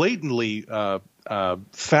blatantly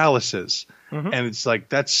phalluses. Mm-hmm. And it's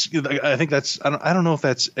like I think that's I don't know if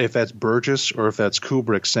that's Burgess or if that's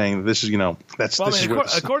Kubrick saying this is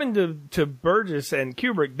according to Burgess and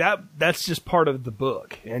Kubrick, that's just part of the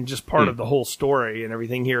book and just part of the whole story and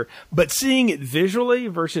everything here. But seeing it visually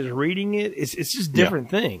versus reading it's just different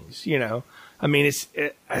things, I mean, it's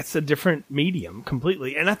a different medium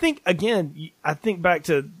completely. And I think back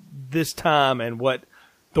to this time and what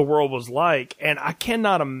the world was like, and I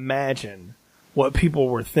cannot imagine what people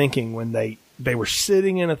were thinking when they were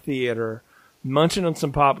sitting in a theater, munching on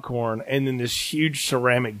some popcorn, and then this huge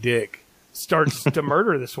ceramic dick starts to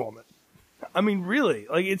murder this woman. I mean, really,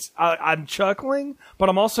 like I'm chuckling, but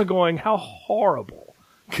I'm also going, how horrible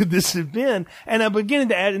could this have been? And I'm beginning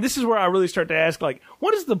to add, and this is where I really start to ask, like,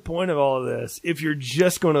 what is the point of all of this if you're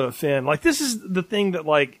just going to offend? Like, this is the thing that,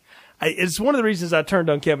 like, it's one of the reasons I turned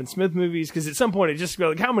on Kevin Smith movies, because at some point it just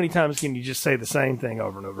goes like, how many times can you just say the same thing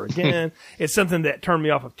over and over again? It's something that turned me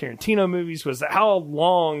off of Tarantino movies, was that how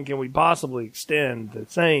long can we possibly extend the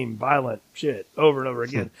same violent shit over and over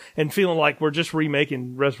again, and feeling like we're just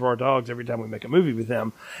remaking Reservoir Dogs every time we make a movie with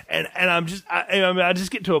them. And I just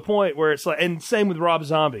get to a point where it's like, and same with Rob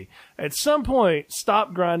Zombie. At some point,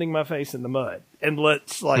 stop grinding my face in the mud and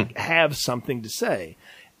let's have something to say.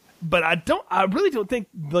 But I really don't think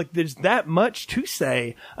like there's that much to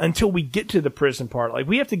say until we get to the prison part. Like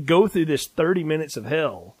we have to go through this 30 minutes of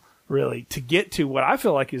hell really to get to what I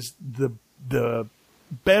feel like is the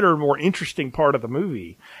better, more interesting part of the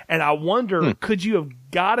movie. And I wonder, could you have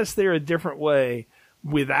got us there a different way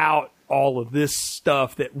without all of this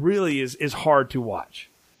stuff that really is hard to watch?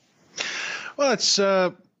 Well, that's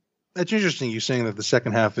interesting. You saying that the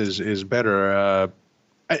second half is better.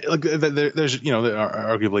 There's,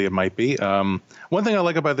 arguably it might be. One thing I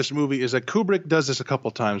like about this movie is that Kubrick does this a couple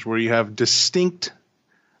times where you have distinct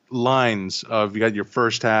lines of, you got your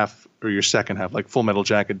first half or your second half. Like Full Metal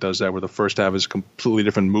Jacket does that, where the first half is a completely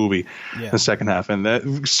different movie than the second half. And that,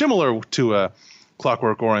 similar to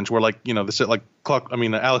Clockwork Orange, where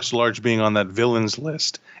Alex Large being on that villains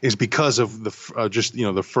list is because of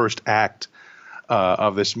the the first act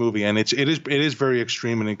of this movie. And it is very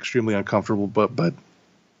extreme and extremely uncomfortable, but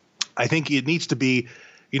I think you need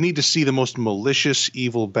to see the most malicious,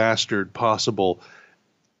 evil bastard possible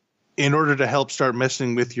in order to help start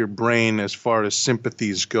messing with your brain as far as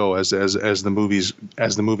sympathies go as the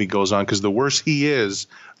movie goes on. Because the worse he is,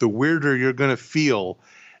 the weirder you're going to feel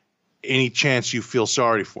any chance you feel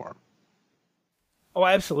sorry for him. Oh,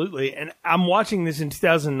 absolutely. And I'm watching this in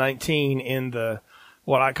 2019 in the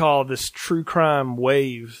what I call this true crime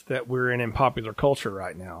wave that we're in popular culture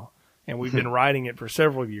right now. And we've been writing it for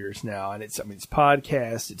several years now. And it's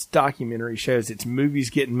podcasts, it's documentary shows, it's movies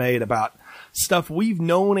getting made about stuff we've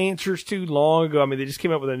known answers to long ago. I mean, they just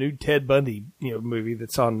came up with a new Ted Bundy, movie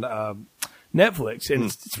that's on Netflix, and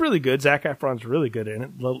it's really good. Zac Efron's really good in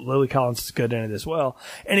it. Lily Collins is good in it as well.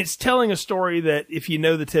 And it's telling a story that if you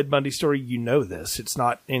know the Ted Bundy story, you know this. It's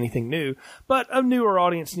not anything new, but a newer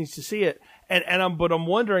audience needs to see it. But I'm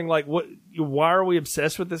wondering, like, why are we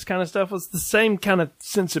obsessed with this kind of stuff? Well, it's the same kind of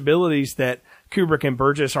sensibilities that Kubrick and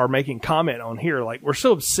Burgess are making comment on here. Like, we're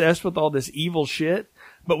so obsessed with all this evil shit,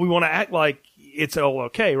 but we want to act like it's all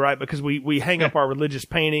okay, right? Because we hang up our religious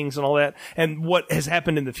paintings and all that. And what has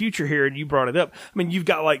happened in the future here, and you brought it up, I mean, you've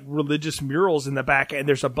got like religious murals in the back, and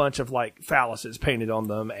there's a bunch of like phalluses painted on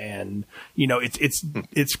them, and you know,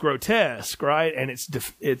 it's grotesque, right? And it's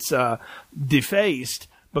defaced,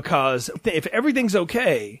 because if everything's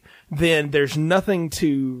okay, then there's nothing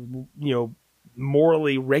to, you know,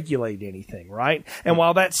 morally regulate anything, right? And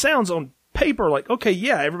while that sounds on paper like, okay,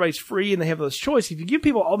 yeah, everybody's free and they have this choice, if you give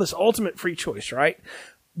people all this ultimate free choice, right,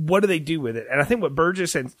 what do they do with it? And I think what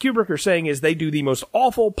Burgess and Kubrick are saying is they do the most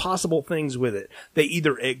awful possible things with it. They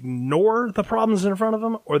either ignore the problems in front of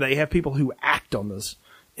them, or they have people who act on those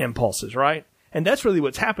impulses, right? And that's really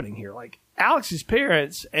what's happening here. Like, Alex's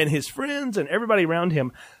parents and his friends and everybody around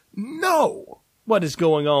him know what is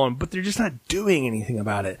going on, but they're just not doing anything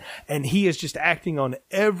about it. And he is just acting on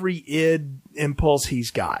every impulse he's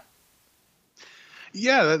got.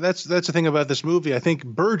 Yeah, that's the thing about this movie. I think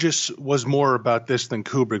Burgess was more about this than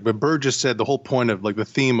Kubrick, but Burgess said the whole point of, like, the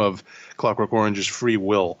theme of Clockwork Orange is free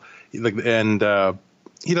will. Like, and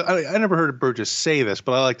you know, I never heard Burgess say this,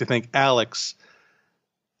 but I like to think Alex,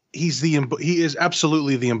 he is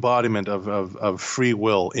absolutely the embodiment of free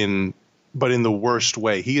will, but in the worst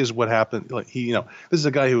way. He is what happened. Like, this is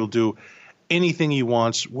a guy who will do anything he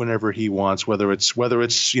wants whenever he wants, whether it's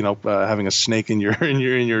having a snake in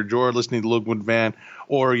your drawer, listening to Ludwig van,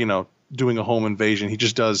 or doing a home invasion. He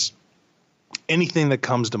just does anything that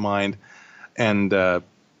comes to mind. And a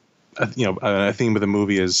theme of the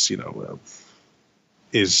movie is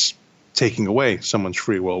taking away someone's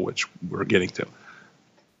free will, which we're getting to.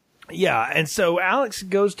 Yeah, and so Alex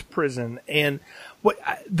goes to prison, and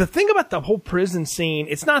the thing about the whole prison scene,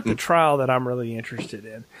 it's not the trial that I'm really interested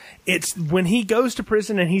in. It's when he goes to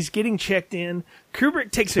prison and he's getting checked in.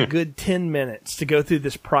 Kubrick takes a good 10 minutes to go through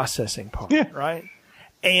this processing part, right?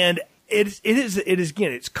 And it is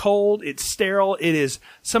again, it's cold, it's sterile, it is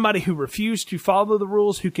somebody who refused to follow the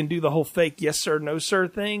rules, who can do the whole fake yes sir, no sir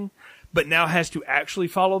thing, but now has to actually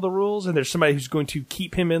follow the rules, and there's somebody who's going to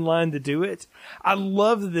keep him in line to do it. I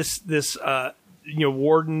love this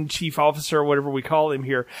warden, chief officer, or whatever we call him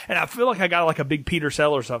here, and I feel like I got like a big Peter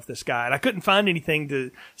Sellers off this guy, and I couldn't find anything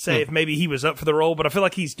to say if maybe he was up for the role, but I feel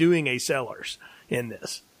like he's doing a Sellers in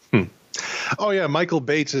this. Oh yeah, Michael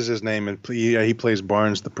Bates is his name, and he plays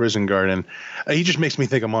Barnes, the prison guard, and he just makes me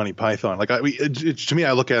think of Monty Python. Like, to me,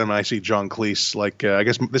 I look at him and I see John Cleese. Like, I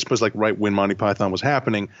guess this was like right when Monty Python was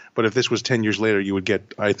happening, but if this was 10 years later,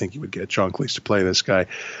 I think you would get John Cleese to play this guy.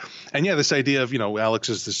 And yeah, this idea of Alex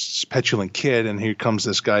is this petulant kid, and here comes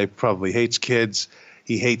this guy who probably hates kids.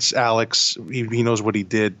 He hates Alex. He knows what he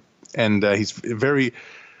did, and he's very,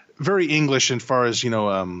 very English as far as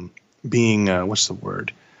being what's the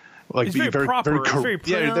word? Like, it's very proper, it's very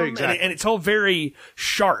prim, exactly. and it's all very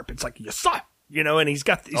sharp. It's like, yes, sir, and he's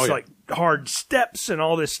got these like hard steps and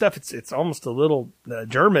all this stuff. It's almost a little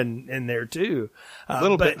German in there too. A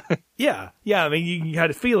little bit. yeah. I mean, you got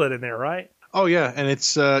to feel it in there, right? Oh yeah, and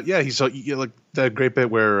it's he's like that great bit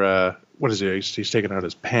where what is it? He's taking out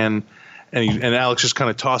his pen, and Alex just kind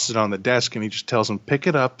of tosses it on the desk, and he just tells him, pick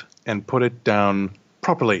it up and put it down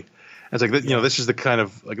properly. It's like, this is the kind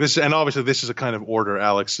of this, and obviously this is a kind of order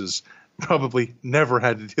Alex has probably never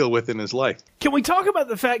had to deal with in his life. Can we talk about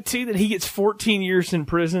the fact too that he gets 14 years in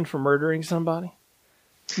prison for murdering somebody?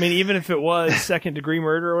 I mean, even if it was second degree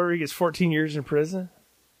murder, or he gets 14 years in prison.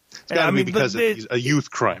 It's got to be because it's a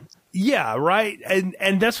youth crime. Yeah, right.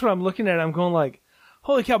 And that's what I'm looking at. I'm going like,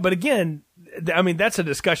 holy cow! But again, I mean, that's a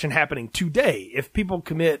discussion happening today. If people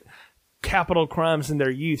commit capital crimes in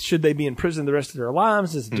their youth, should they be in prison the rest of their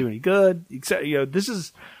lives? Does it do any good? Except, this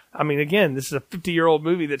is, I mean, again, this is a 50-year-old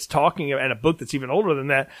movie that's talking, and a book that's even older than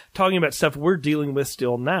that, talking about stuff we're dealing with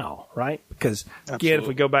still now, right? Because, again, if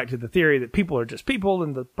we go back to the theory that people are just people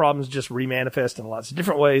and the problems just remanifest in lots of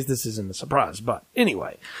different ways, this isn't a surprise. But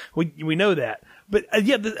anyway, we know that. But,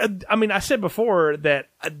 I mean, I said before that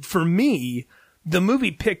for me, the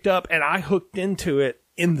movie picked up and I hooked into it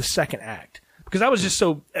in the second act. Because I was just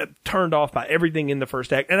so turned off by everything in the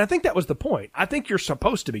first act. And I think that was the point. I think you're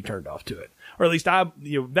supposed to be turned off to it. Or at least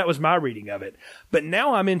that was my reading of it. But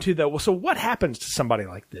now I'm into so what happens to somebody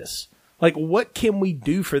like this? Like, what can we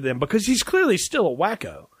do for them? Because he's clearly still a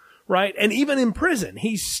wacko, right? And even in prison,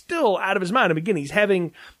 he's still out of his mind. And again, he's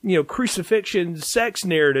having, crucifixion sex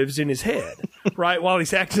narratives in his head, right? While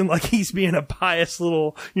he's acting like he's being a pious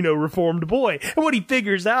little, reformed boy. And what he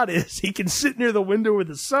figures out is he can sit near the window where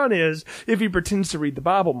the sun is if he pretends to read the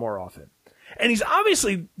Bible more often. And he's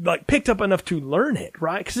obviously picked up enough to learn it,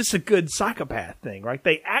 right? Because it's a good psychopath thing, right?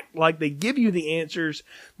 They act like they give you the answers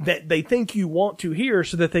that they think you want to hear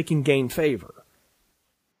so that they can gain favor.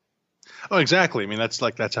 Oh, exactly. I mean, that's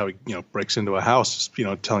how he, breaks into a house,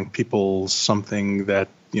 telling people something that,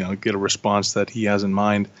 get a response that he has in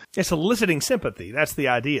mind. It's eliciting sympathy. That's the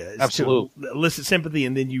idea. Absolutely. To elicit sympathy,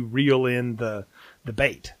 and then you reel in the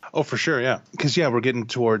bait. Oh, for sure. Yeah. Because, we're getting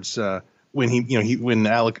towards, when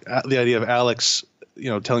the idea of Alex,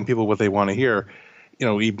 telling people what they want to hear,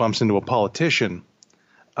 he bumps into a politician.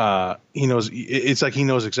 He knows, it's like he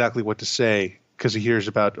knows exactly what to say because he hears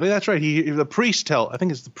about. That's right. I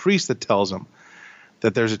think it's the priest that tells him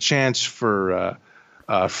that there's a chance for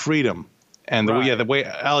freedom. And the way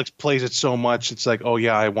Alex plays it so much, it's like, oh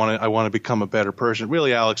yeah, I want to become a better person.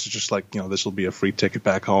 Really, Alex is just like, this will be a free ticket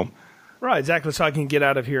back home. Right, exactly. So I can get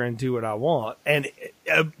out of here and do what I want. And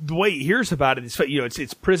the way he hears about it is,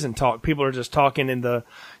 it's prison talk. People are just talking in the,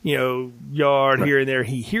 yard here and there.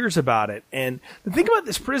 He hears about it. And the thing about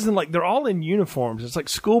this prison, they're all in uniforms. It's like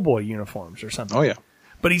schoolboy uniforms or something. Oh, yeah.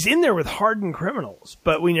 But he's in there with hardened criminals.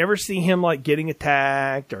 But we never see him, getting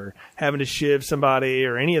attacked or having to shiv somebody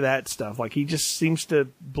or any of that stuff. He just seems to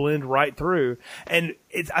blend right through. And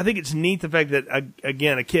I think it's neat the fact that,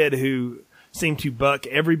 again, a kid who seem to buck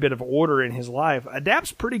every bit of order in his life,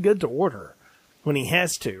 adapts pretty good to order when he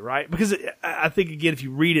has to, right? Because I think, again, if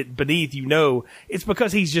you read it beneath, it's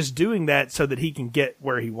because he's just doing that so that he can get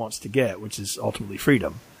where he wants to get, which is ultimately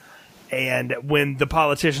freedom. And when the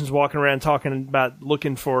politician's walking around talking about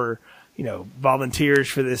looking for, volunteers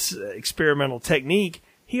for this experimental technique,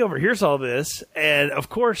 he overhears all this, and of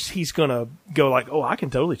course he's going to go oh, I can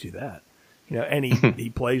totally do that. And he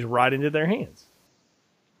plays right into their hands.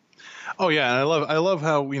 Oh yeah, and I love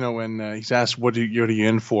how when he's asked what are you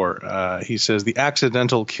in for, he says the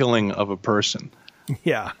accidental killing of a person.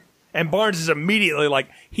 Yeah, and Barnes is immediately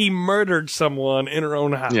he murdered someone in her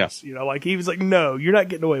own house. Yeah. He was like, no, you're not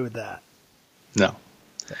getting away with that. No,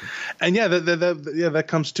 and that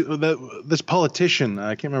comes to this politician.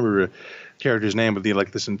 I can't remember the character's name, but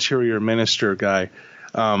this interior minister guy.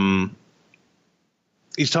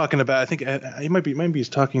 He's talking about. I think maybe he's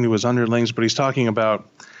talking to his underlings, but he's talking about.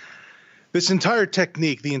 This entire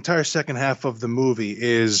technique, the entire second half of the movie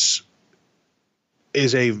is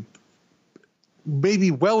a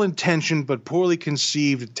maybe well-intentioned but poorly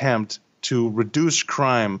conceived attempt to reduce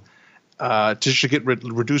crime,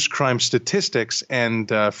 reduce crime statistics and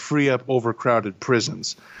free up overcrowded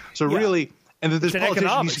prisons. So really, and this it's an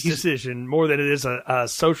economics decision more than it is a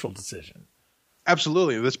social decision.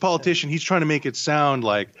 Absolutely. This politician, he's trying to make it sound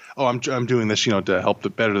like, oh, I'm doing this, to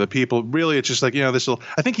help better the people. Really, it's just this'll.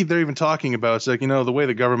 I think they're even talking about it's the way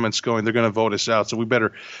the government's going, they're going to vote us out, so we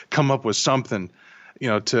better come up with something,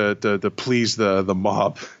 to please the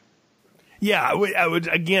mob. Yeah, I would.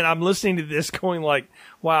 Again, I'm listening to this, going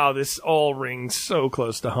wow, this all rings so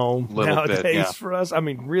close to home nowadays for us. I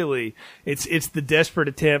mean, really, it's the desperate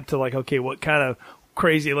attempt to okay, what kind of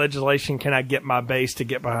crazy legislation can I get my base to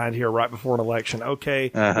get behind here right before an election? Okay, we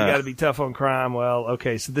got to be tough on crime. Well,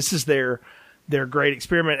 okay, so this is their great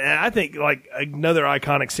experiment. And I think another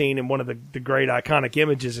iconic scene in one of the great iconic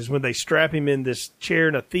images is when they strap him in this chair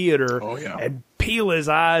in a theater and peel his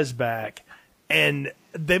eyes back. And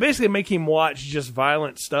they basically make him watch just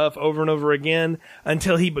violent stuff over and over again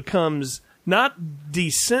until he becomes not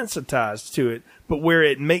desensitized to it, but where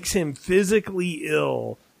it makes him physically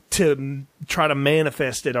ill to try to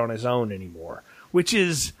manifest it on his own anymore, which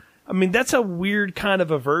is, that's a weird kind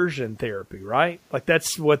of aversion therapy, right?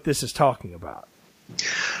 That's what this is talking about.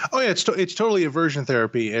 Oh yeah, it's totally aversion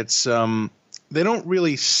therapy. It's they don't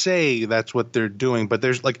really say that's what they're doing, but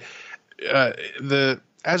there's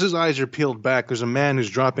as his eyes are peeled back, there's a man who's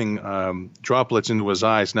dropping droplets into his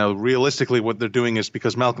eyes. Now, realistically, what they're doing is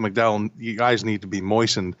because Malcolm McDowell, your eyes need to be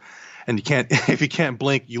moistened. And you can't, if you can't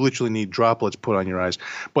blink, you literally need droplets put on your eyes.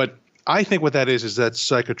 But I think what that is that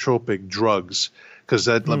psychotropic drugs, because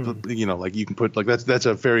that, you can put that's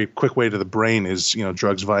a very quick way to the brain is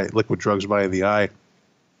liquid drugs via the eye,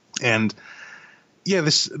 and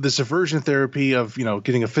this aversion therapy of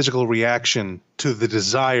getting a physical reaction to the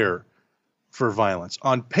desire for violence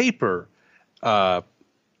on paper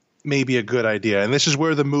may be a good idea, and this is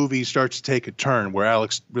where the movie starts to take a turn, where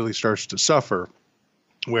Alex really starts to suffer.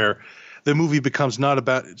 Where the movie becomes not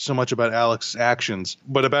so much about Alex's actions,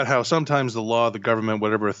 but about how sometimes the law, the government,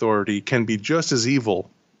 whatever authority can be just as evil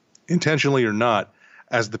intentionally or not,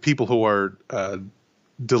 as the people who are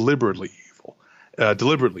deliberately evil.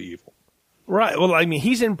 Right. Well, I mean,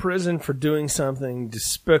 he's in prison for doing something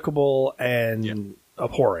despicable and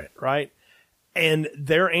abhorrent, right? And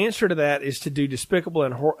their answer to that is to do despicable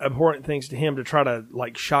and abhorrent things to him to try to,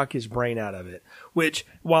 like, shock his brain out of it. Which,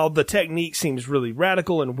 while the technique seems really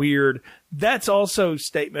radical and weird, that's also a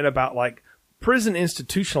statement about, like, prison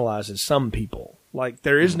institutionalizes some people. Like,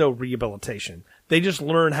 there is no rehabilitation. They just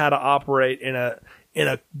learn how to operate in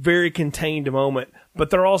a very contained moment, but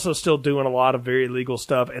they're also still doing a lot of very illegal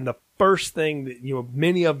stuff. And the first thing that, you know,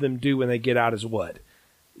 many of them do when they get out is what?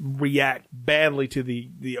 React badly to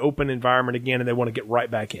the open environment again, and they want to get right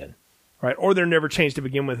back in, right? Or they're never changed to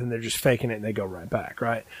begin with, and they're just faking it and they go right back,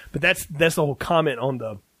 right? But that's the whole comment on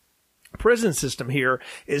the prison system here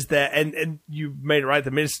is that, and you made it right, the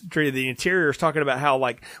Ministry of the Interior is talking about how,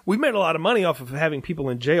 like, we made a lot of money off of having people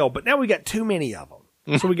in jail, but now we got too many of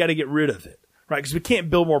them, so we got to get rid of it. Right, because we can't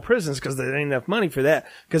build more prisons because there ain't enough money for that,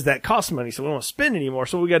 because that costs money, so we don't want to spend anymore.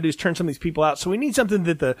 So what we got to do is turn some of these people out. So we need something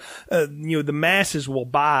that the masses will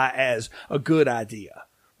buy as a good idea,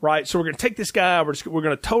 right? So we're going to take this guy, we're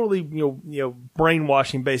going to totally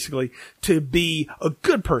brainwash him basically to be a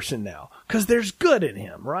good person now, because there's good in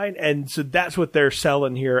him, right? And so that's what they're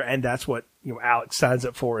selling here, and that's what Alex signs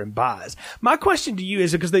up for and buys. My question to you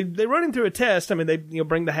is, because they run him through a test. I mean, they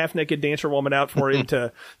bring the half-naked dancer woman out for him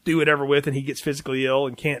to do whatever with, and he gets physically ill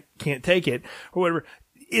and can't take it or whatever.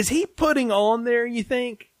 Is he putting on there, you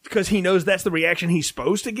think, because he knows that's the reaction he's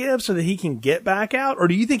supposed to give so that he can get back out? Or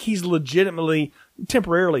do you think he's legitimately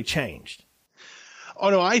temporarily changed? Oh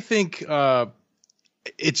no, I think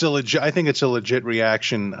it's a legit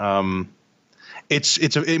reaction.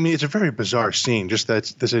 It's a very bizarre scene. Just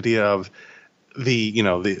this idea of the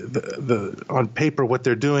on paper, what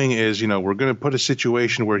they're doing is, we're going to put a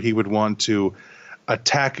situation where he would want to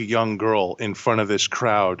attack a young girl in front of this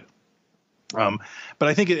crowd. But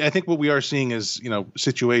I think what we are seeing is,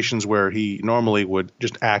 situations where he normally would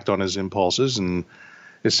just act on his impulses and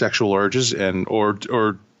his sexual urges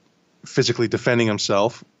or physically defending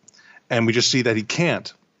himself. And we just see that he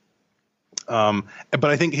can't. But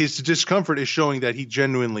I think his discomfort is showing that he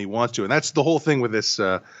genuinely wants to. And that's the whole thing with this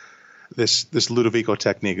Ludovico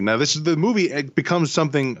technique. Now, the movie, it becomes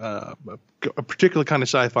something, a particular kind of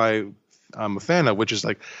sci-fi I'm a fan of, which is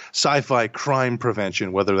like sci-fi crime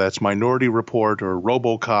prevention, whether that's Minority Report or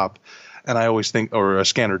RoboCop. And I always think, or a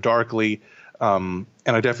Scanner Darkly. And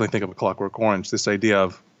I definitely think of A Clockwork Orange, this idea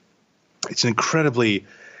of it's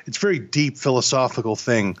very deep philosophical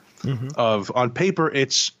thing of, on paper,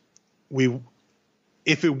 if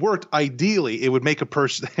it worked ideally, it would make a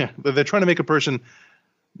person, they're trying to make a person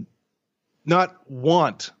not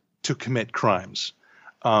want to commit crimes.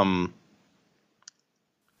 But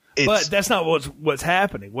that's not what's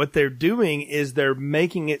happening. What they're doing is they're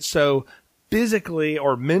making it so physically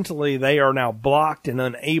or mentally they are now blocked and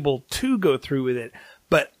unable to go through with it.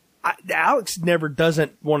 But Alex never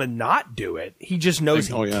doesn't want to not do it. He just knows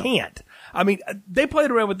he can't. I mean, they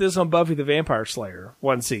played around with this on Buffy the Vampire Slayer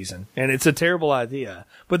one season, and it's a terrible idea.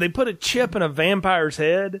 But they put a chip in a vampire's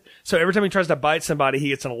head, so every time he tries to bite somebody, he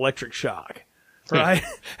gets an electric shock. Right?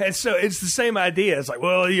 And so it's the same idea. It's like,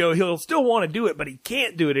 well, he'll still want to do it, but he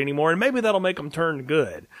can't do it anymore. And maybe that'll make him turn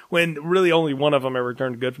good, when really only one of them ever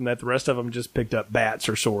turned good from that. The rest of them just picked up bats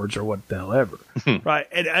or swords or what the hell ever. Right?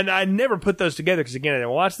 And I never put those together because, again, I didn't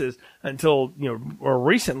watch this until, or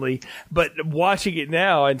recently. But watching it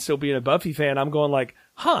now and still being a Buffy fan, I'm going like,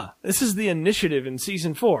 this is the initiative in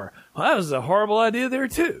season 4. Well, that was a horrible idea there,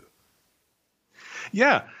 too.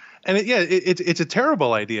 Yeah. And it's a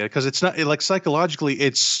terrible idea, because it's not, like, psychologically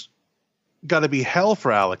it's got to be hell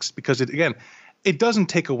for Alex, because it doesn't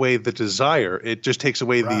take away the desire, it just takes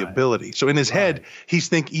away the ability. So in his head, he's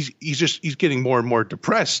getting more and more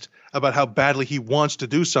depressed about how badly he wants to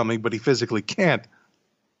do something, but he physically can't.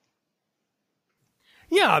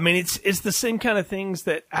 Yeah, I mean, it's the same kind of things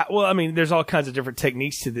that, there's all kinds of different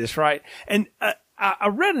techniques to this, right? And I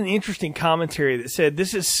read an interesting commentary that said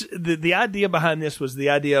this is the idea behind this was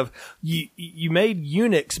the idea of you made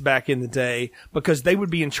eunuchs back in the day because they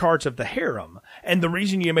would be in charge of the harem. And the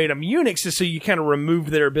reason you made them eunuchs is so you kind of removed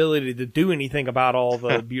their ability to do anything about all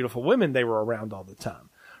the beautiful women they were around all the time.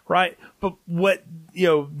 Right? But what,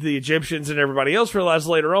 the Egyptians and everybody else realized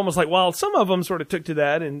later on was like, well, some of them sort of took to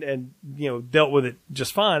that and dealt with it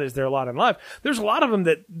just fine as their lot in life. There's a lot of them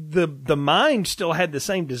that the mind still had the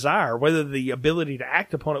same desire, whether the ability to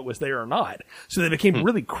act upon it was there or not. So they became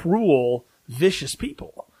really cruel, vicious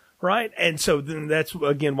people. Right? And so then that's,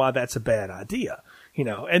 again, why that's a bad idea.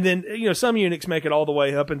 And then, some eunuchs make it all the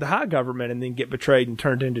way up into high government and then get betrayed and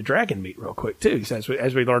turned into dragon meat real quick, too,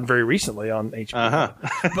 as we learned very recently on HBO. Uh-huh.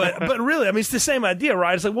 but really, I mean, it's the same idea,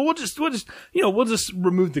 right? It's like, well, we'll just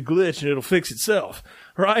remove the glitch and it'll fix itself,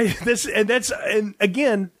 right? And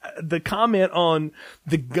again, the comment on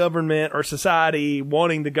the government or society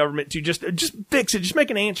wanting the government to just fix it, just make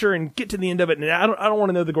an answer and get to the end of it. And I don't want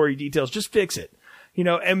to know the gory details, just fix it.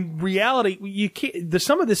 And reality, you can't,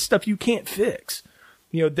 some of this stuff you can't fix.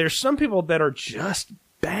 There's some people that are just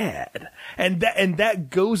bad. And that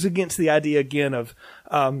goes against the idea again of,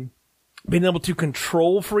 being able to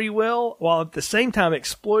control free will while at the same time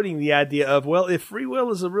exploiting the idea of, well, if free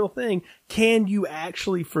will is a real thing, can you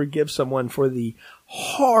actually forgive someone for the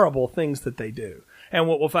horrible things that they do? And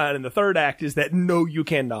what we'll find in the third act is that no, you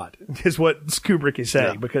cannot, is what Kubrick is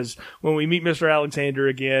saying. Yeah. Because when we meet Mr. Alexander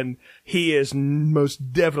again, he is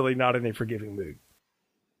most definitely not in a forgiving mood.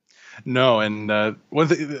 No, and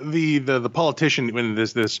the politician in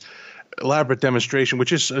this elaborate demonstration,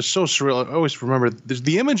 which is so surreal. I always remember there's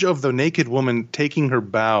the image of the naked woman taking her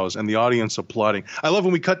bows and the audience applauding. I love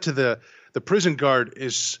when we cut to the prison guard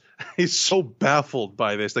he's so baffled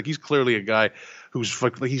by this. Like, he's clearly a guy who's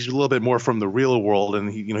like he's a little bit more from the real world,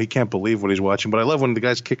 and he can't believe what he's watching. But I love when the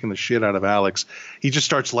guy's kicking the shit out of Alex. He just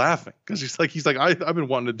starts laughing because he's like I've been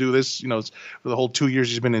wanting to do this, for the whole 2 years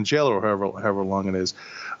he's been in jail or however long it is.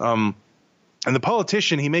 And the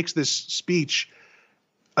politician, he makes this speech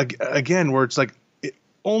again where it's like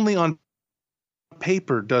only on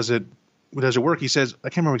paper does it work. He says, I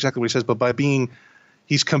can't remember exactly what he says, but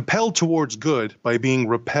he's compelled towards good by being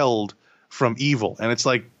repelled from evil. And it's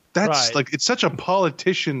like, that's right. Like, it's such a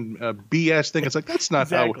politician BS thing. It's like, that's not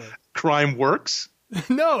exactly how crime works.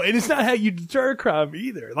 No, and it's not how you deter crime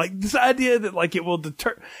either. Like, this idea that like it will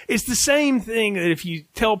deter, it's the same thing that if you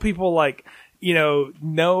tell people like, I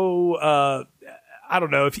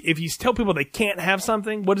don't know, if you tell people they can't have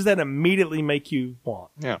something, what does that immediately make you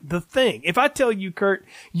want? Yeah. The thing. If I tell you, Kurt,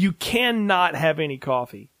 you cannot have any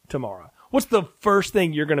coffee tomorrow, what's the first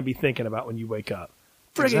thing you're going to be thinking about when you wake up?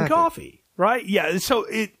 Friggin' coffee, right? Yeah. So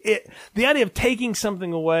the idea of taking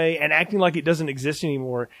something away and acting like it doesn't exist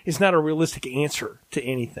anymore is not a realistic answer to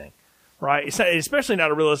anything, right? It's not, especially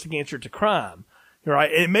not a realistic answer to crime.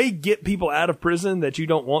 Right. It may get people out of prison that you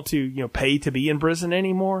don't want to, pay to be in prison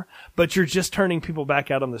anymore, but you're just turning people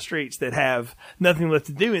back out on the streets that have nothing left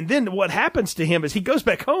to do. And then what happens to him is he goes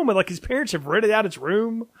back home and like his parents have rented out his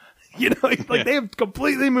room. They have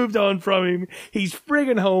completely moved on from him. He's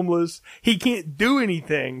friggin' homeless. He can't do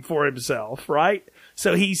anything for himself. Right.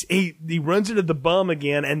 So he runs into the bum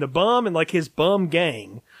again, and the bum and like his bum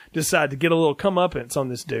gang decide to get a little comeuppance on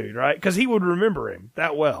this dude, right? Because he would remember him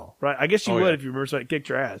that well, right? I guess you would if you remember somebody kicked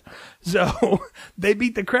your ass. So they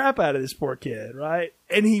beat the crap out of this poor kid, right?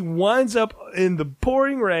 And he winds up in the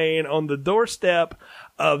pouring rain on the doorstep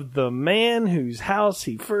of the man whose house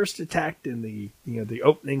he first attacked in the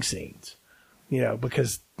opening scenes.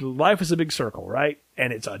 Because life is a big circle, right?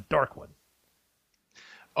 And it's a dark one.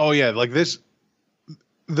 Oh yeah, like this.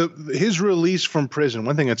 His release from prison,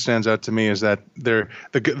 one thing that stands out to me is that the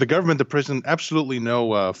government, the prison, absolutely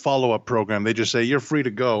no follow-up program. They just say you're free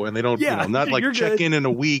to go, and they don't not like check good. in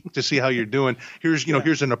a week to see how you're doing. Here's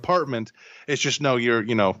here's an apartment. It's just no,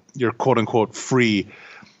 you're quote unquote free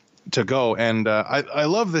to go. And I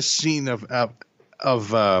love this scene of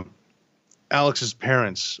Alex's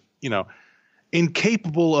parents,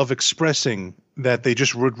 incapable of expressing that they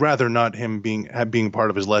just would rather not him being part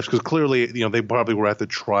of his life, because clearly they probably were at the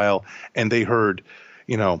trial and they heard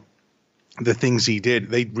the things he did.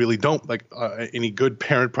 They really don't like any good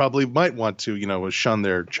parent probably might want to shun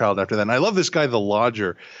their child after that. And I love this guy, the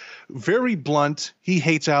lodger, very blunt. He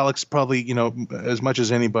hates Alex probably as much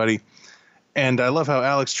as anybody. And I love how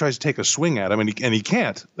Alex tries to take a swing at him, and he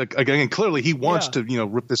can't. Like, again, clearly he wants to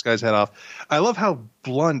rip this guy's head off. I love how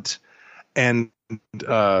blunt and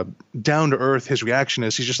down to earth his reaction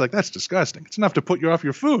is. He's just like, that's disgusting. It's enough to put you off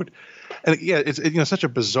your food. And it's such a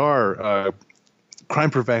bizarre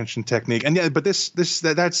crime prevention technique. And but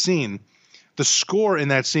that scene, the score in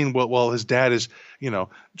that scene, while his dad is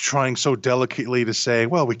trying so delicately to say,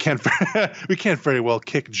 well, we can't very well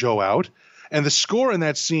kick Joe out, and the score in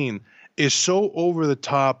that scene is so over the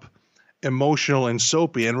top, emotional and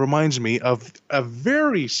soapy, and reminds me of a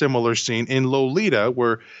very similar scene in Lolita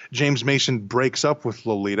where James Mason breaks up with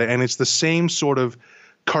Lolita, and it's the same sort of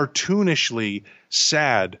cartoonishly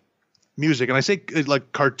sad music. And I say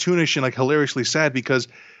like cartoonish and like hilariously sad because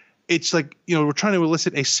it's like we're trying to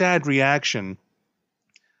elicit a sad reaction,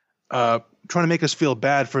 trying to make us feel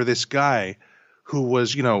bad for this guy who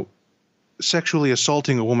was sexually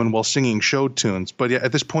assaulting a woman while singing show tunes. But yeah,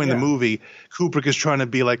 at this point in the movie, Kubrick is trying to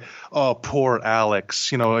be like, oh, poor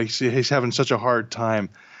Alex. You know, he's having such a hard time.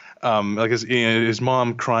 Like his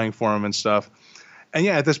mom crying for him and stuff. And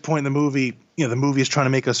yeah, at this point in the movie, you know, the movie is trying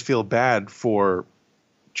to make us feel bad for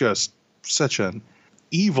just such an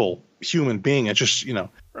evil human being. It's just, you know.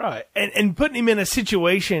 Right. And putting him in a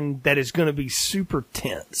situation that is going to be super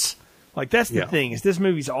tense. Like, that's the thing, is this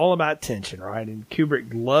movie's all about tension, right? And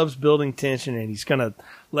Kubrick loves building tension, and he's going to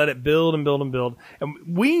let it build and build and build. And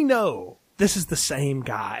we know this is the same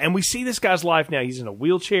guy. And we see this guy's life now. He's in a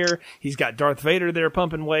wheelchair. He's got Darth Vader there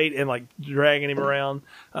pumping weight and, like, dragging him around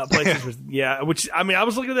places. Which, I mean, I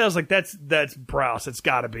was looking at that. I was like, that's Browse. It's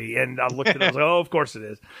got to be. And I looked at it. I was like, oh, of course it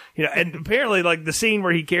is. You know, and apparently, like, the scene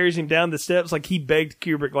where he carries him down the steps, like, he begged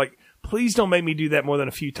Kubrick, like, please don't make me do that more than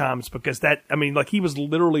a few times, because that, I mean, like, he was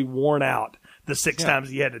literally worn out the 6 times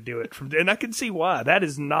he had to do it. And I can see why. That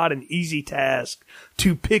is not an easy task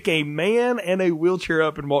to pick a man and a wheelchair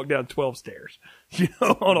up and walk down 12 stairs, you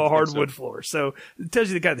know, on a hardwood floor. So it tells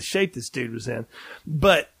you the kind of shape this dude was in.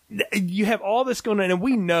 But you have all this going on, and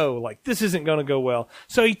we know, like, this isn't going to go well.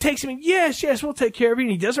 So he takes him in, yes, we'll take care of you.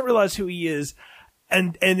 And he doesn't realize who he is.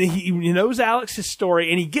 And he knows Alex's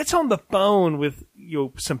story, and he gets on the phone with, you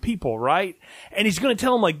know, some people, right? And he's going to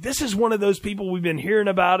tell them, like, this is one of those people we've been hearing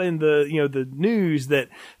about in the, you know, the news, that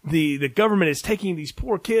the government is taking these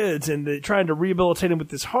poor kids and they're trying to rehabilitate them with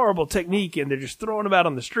this horrible technique, and they're just throwing them out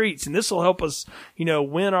on the streets, and this will help us, you know,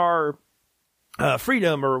 win our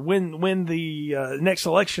freedom, or win the next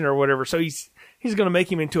election or whatever. So he's going to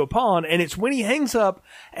make him into a pawn. And it's when he hangs up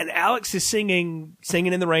and Alex is singing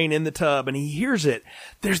in the rain in the tub, and he hears it.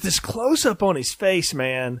 There's this close up on his face,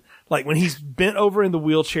 man. Like when he's bent over in the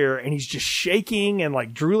wheelchair and he's just shaking and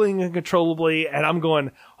like drooling uncontrollably. And I'm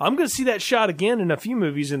going to see that shot again in a few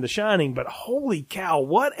movies in The Shining, but holy cow,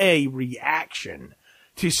 what a reaction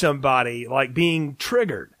to somebody like being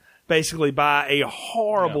triggered basically by a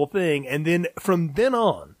horrible thing. And then from then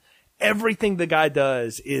on, everything the guy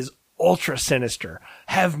does is ultra sinister.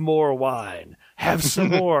 Have more wine. Have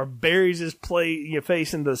some more. Buries his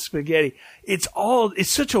face in the spaghetti. It's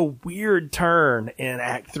such a weird turn in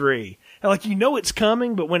Act 3. And like, you know it's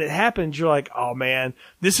coming, but when it happens, you're like, oh man,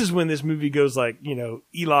 this is when this movie goes like, you know,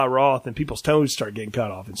 Eli Roth, and people's toes start getting cut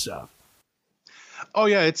off and stuff. Oh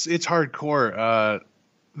yeah, it's hardcore.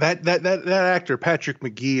 That actor, Patrick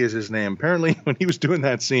McGee is his name. Apparently when he was doing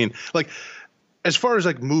that scene, like, as far as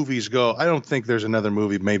like movies go, I don't think there's another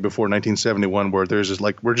movie made before 1971 where there's this,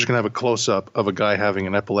 like, we're just gonna have a close up of a guy having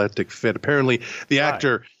an epileptic fit. Apparently, the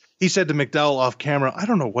actor, he said to McDowell off camera, "I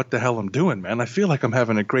don't know what the hell I'm doing, man. I feel like I'm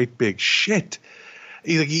having a great big shit."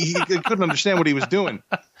 He couldn't understand what he was doing.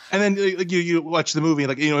 And then like, you watch the movie,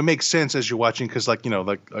 like, you know, it makes sense as you're watching, because like, you know,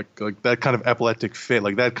 like that kind of epileptic fit,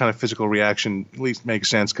 like that kind of physical reaction, at least makes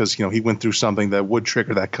sense, because, you know, he went through something that would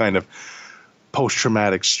trigger that kind of post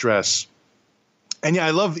traumatic stress. And yeah,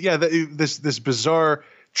 I love this bizarre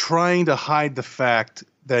trying to hide the fact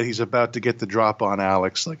that he's about to get the drop on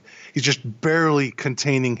Alex. Like, he's just barely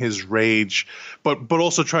containing his rage, but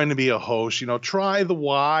also trying to be a host. You know, try the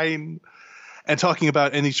wine, and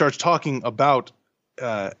he starts talking about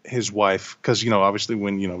his wife, because, you know, obviously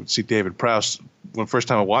when, you know, see David Prowse, when first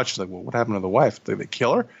time I watched, like, well, what happened to the wife? Did they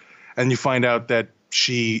kill her? And you find out that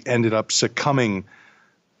she ended up succumbing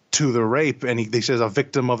to the rape, and they says a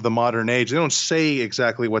victim of the modern age. They don't say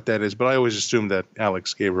exactly what that is, but I always assumed that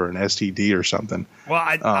Alex gave her an STD or something. Well,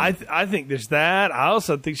 I think there's that. I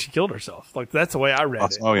also think she killed herself. Like, that's the way I read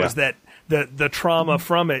it. Oh, yeah. Was that the trauma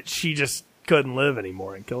from it, she just couldn't live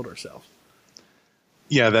anymore and killed herself.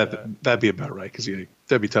 Yeah, that'd be about right, because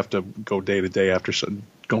that'd be tough to go day to day after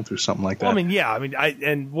going through something like that. Well, I mean, yeah,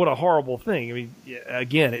 and what a horrible thing. I mean,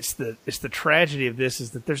 again, it's the tragedy of this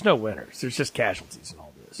is that there's no winners. There's just casualties in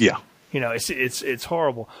all this. Yeah. You know, it's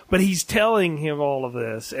horrible. But he's telling him all of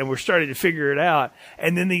this, and we're starting to figure it out.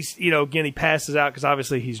 And then again, he passes out because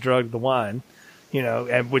obviously he's drugged the wine, you know,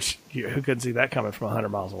 and which, who couldn't see that coming from 100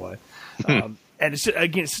 miles away? And it's,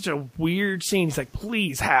 again, it's such a weird scene. He's like,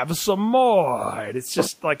 please have some more. And it's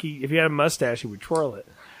just like if he had a mustache, he would twirl it.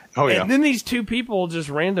 Oh, yeah. And then these two people, just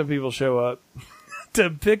random people, show up to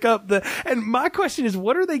pick up and my question is,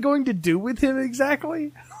 what are they going to do with him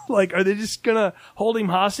exactly? Like, are they just going to hold him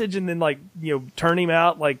hostage and then, like, you know, turn him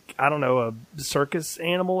out like, I don't know, a circus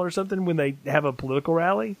animal or something when they have a political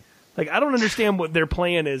rally? Like, I don't understand what their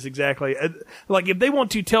plan is exactly. Like, if they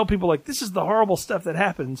want to tell people, like, this is the horrible stuff that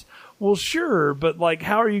happens, well, sure, but, like,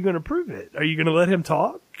 how are you going to prove it? Are you going to let him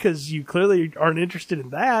talk? Because you clearly aren't interested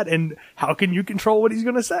in that, and how can you control what he's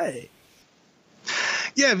going to say?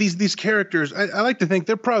 Yeah, these characters, I like to think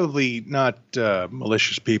they're probably not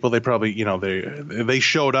malicious people. They probably, they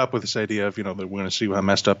showed up with this idea of, that we're going to see how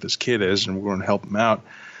messed up this kid is and we're going to help him out.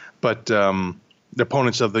 But the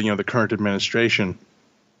opponents of the current administration,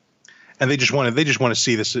 and they just want to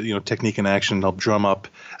see this technique in action, help drum up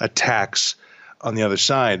attacks on the other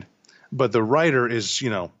side. But the writer is,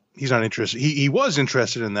 he's not interested. He was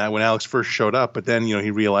interested in that when Alex first showed up, but then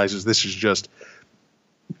he realizes this is just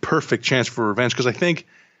perfect chance for revenge, because I think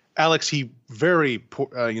Alex, he very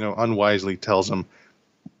unwisely tells him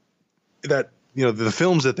that the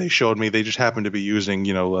films that they showed me, they just happen to be using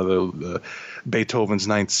the Beethoven's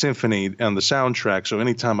Ninth Symphony on the soundtrack. So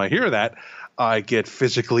anytime I hear that, I get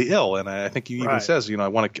physically ill, and I think he even says I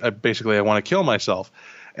want to kill myself,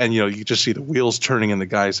 and you just see the wheels turning in the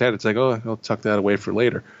guy's head. It's like, oh, I'll tuck that away for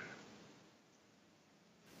later.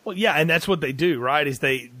 Well, yeah, and that's what they do, right? Is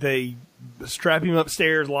they strap him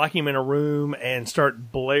upstairs, lock him in a room, and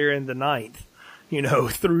start blaring the ninth,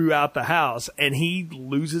 throughout the house, and he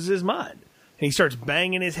loses his mind. He starts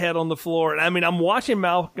banging his head on the floor. And I mean, I'm watching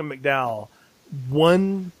Malcolm McDowell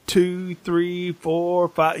 1, 2, 3, 4,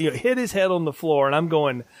 5, hit his head on the floor, and I'm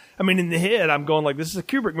going. I mean, in the head, I'm going like, this is a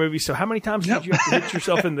Kubrick movie, so how many times did you have to hit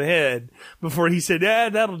yourself in the head before he said, yeah,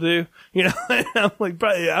 that'll do? And I'm like,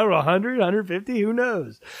 probably, I don't know, 100, 150, who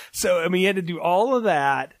knows? So, I mean, he had to do all of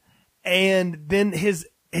that, and then his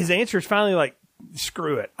answer is finally like,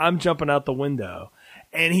 screw it, I'm jumping out the window.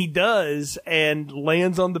 And he does, and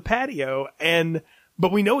lands on the patio,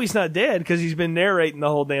 but we know he's not dead because he's been narrating the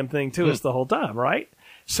whole damn thing to us the whole time, right?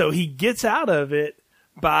 So he gets out of it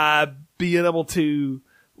by being able to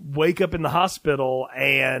wake up in the hospital,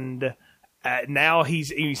 and now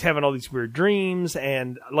he's having all these weird dreams,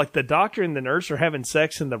 and like the doctor and the nurse are having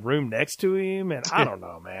sex in the room next to him, and I don't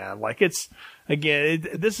know, man. Like it's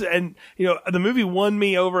again the movie won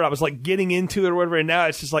me over. I was like getting into it or whatever, and now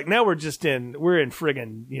it's just like now we're in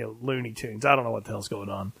friggin' Looney Tunes. I don't know what the hell's going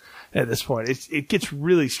on at this point. It gets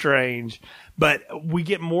really strange, but we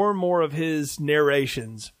get more and more of his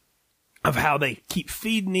narrations of how they keep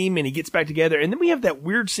feeding him and he gets back together. And then we have that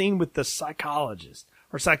weird scene with the psychologist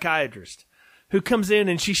or psychiatrist who comes in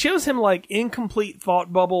and she shows him like incomplete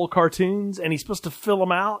thought bubble cartoons and he's supposed to fill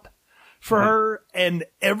them out for her. And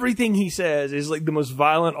everything he says is like the most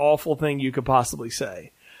violent, awful thing you could possibly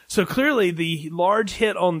say. So clearly the large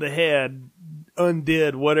hit on the head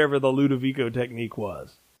undid whatever the Ludovico technique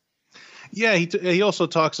was. Yeah, he also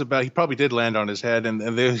talks about, he probably did land on his head,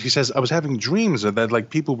 and he says, I was having dreams that like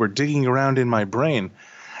people were digging around in my brain.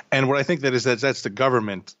 And what I think that's the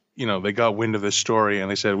government, they got wind of this story and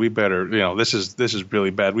they said, we better, this is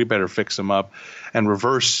really bad. We better fix him up and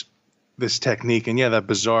reverse this technique. And yeah, that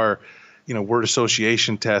bizarre, word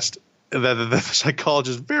association test that the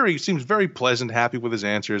psychologist seems very pleasant, happy with his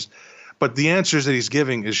answers. But the answers that he's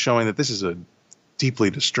giving is showing that this is a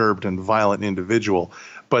deeply disturbed and violent individual.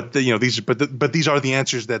 But these are the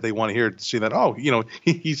answers that they want to hear to see that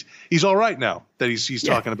he's all right now, that he's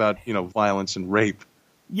talking about violence and rape.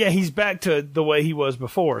 Yeah, he's back to the way he was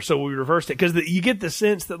before. So we reversed it because you get the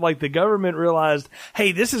sense that like the government realized,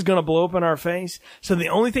 hey, this is going to blow up in our face. So the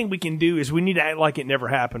only thing we can do is we need to act like it never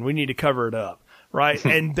happened. We need to cover it up. Right.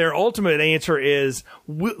 And their ultimate answer is,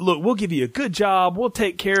 look, we'll give you a good job. We'll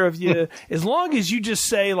take care of you. As long as you just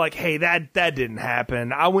say like, hey, that didn't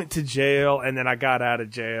happen. I went to jail and then I got out of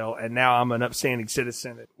jail and now I'm an upstanding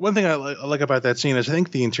citizen. One thing I like about that scene is I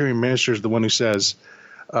think the interior minister is the one who says,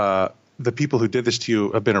 the people who did this to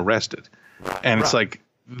you have been arrested. And it's like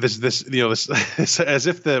this, as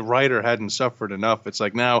if the writer hadn't suffered enough. It's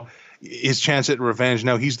like now his chance at revenge.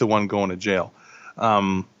 Now he's the one going to jail.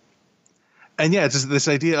 And yeah, it's this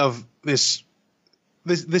idea of this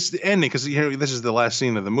ending, because this is the last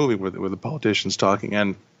scene of the movie where the politician's talking,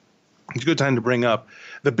 and it's a good time to bring up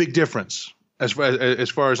the big difference, as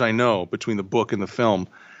far as I know, between the book and the film,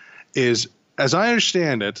 is, as I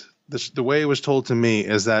understand it, the way it was told to me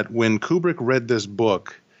is that when Kubrick read this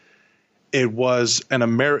book, it was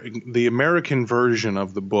the American version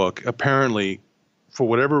of the book apparently, for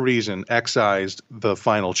whatever reason, excised the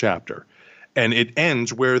final chapter. And it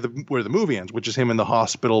ends where the movie ends, which is him in the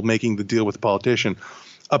hospital making the deal with the politician.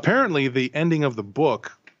 Apparently, the ending of the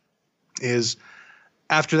book is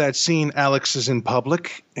after that scene, Alex is in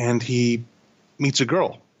public and he meets a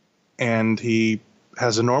girl and he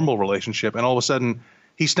has a normal relationship. And all of a sudden,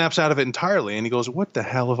 he snaps out of it entirely and he goes, what the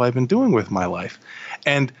hell have I been doing with my life?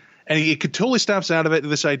 And he totally snaps out of it,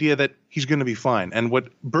 this idea that he's going to be fine. And what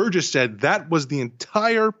Burgess said, that was the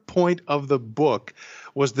entire point of the book,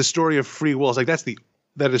 was the story of free will. It's like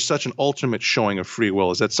that is such an ultimate showing of free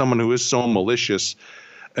will, is that someone who is so malicious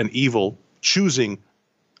and evil choosing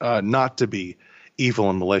not to be evil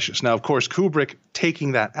and malicious. Now, of course, Kubrick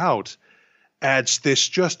taking that out adds this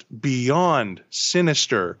just beyond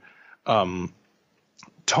sinister tone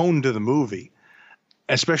to the movie,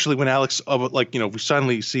 especially when Alex, we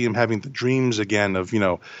suddenly see him having the dreams again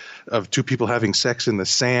of two people having sex in the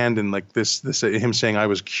sand, and like this him saying, "I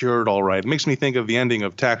was cured, all right." It makes me think of the ending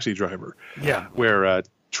of Taxi Driver, where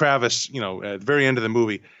Travis, at the very end of the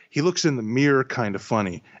movie, he looks in the mirror kind of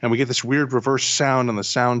funny, and we get this weird reverse sound on the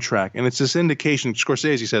soundtrack, and it's this indication,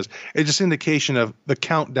 Scorsese says, it's this indication of the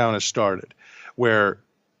countdown has started, where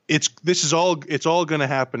it's all going to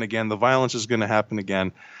happen again. The violence is going to happen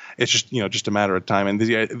again. It's just a matter of time. And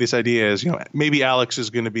this idea is, maybe Alex is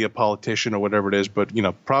going to be a politician or whatever it is, but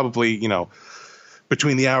probably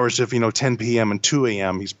between the hours of 10 p.m. and 2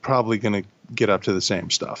 a.m. he's probably going to get up to the same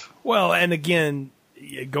stuff. Well, and again,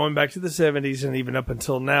 going back to the 70s and even up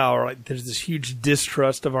until now, right, there's this huge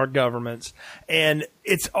distrust of our governments. And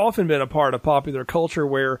it's often been a part of popular culture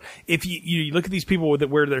where if you look at these people that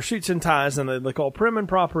wear their suits and ties and they look all prim and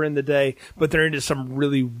proper in the day, but they're into some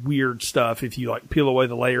really weird stuff if you peel away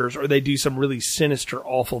the layers, or they do some really sinister,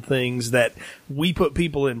 awful things that we put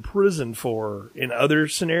people in prison for in other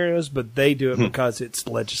scenarios, but they do it because it's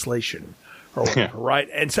legislation. Or whatever, right?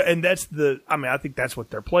 And that's I think that's what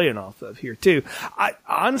they're playing off of here too. I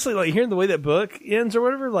honestly, hearing the way that book ends or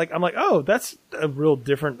whatever, I'm like, oh, that's a real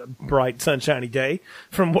different, bright, sunshiny day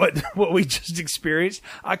from what we just experienced.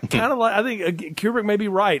 I kind of I think Kubrick may be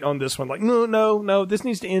right on this one. Like, no, this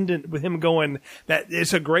needs to end with him going, that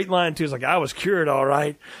it's a great line too. It's like, I was cured, all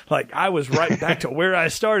right. Like, I was right back to where I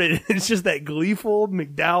started. It's just that gleeful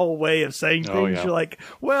McDowell way of saying things. Oh, yeah. You're like,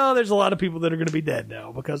 well, there's a lot of people that are going to be dead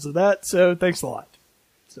now because of that. So thanks a lot.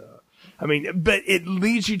 So, but it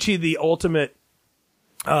leads you to the ultimate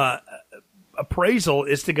appraisal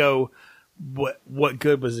is to go, what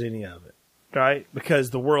good was any of it, right? Because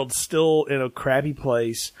the world's still in a crappy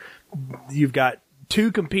place. You've got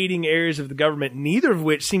two competing areas of the government, neither of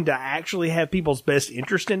which seem to actually have people's best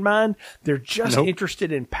interest in mind. They're just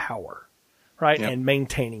interested in power, right? Yep. And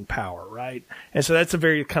maintaining power, right? And so that's a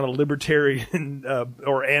very kind of libertarian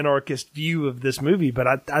or anarchist view of this movie, but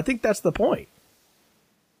I think that's the point.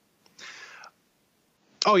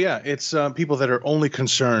 Oh, yeah. It's people that are only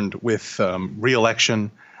concerned with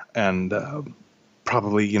re-election and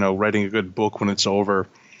probably, writing a good book when it's over,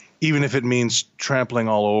 even if it means trampling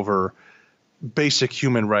all over basic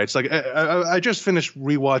human rights. Like I just finished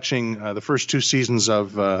rewatching the first two seasons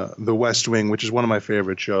of The West Wing, which is one of my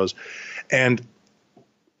favorite shows. And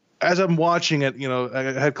as I'm watching it, I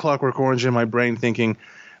had Clockwork Orange in my brain thinking,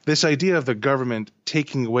 this idea of the government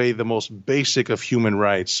taking away the most basic of human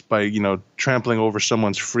rights by, trampling over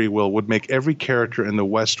someone's free will would make every character in The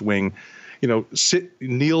West Wing,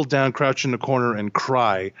 kneel down, crouch in the corner and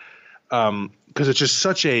cry, because it's just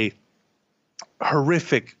such a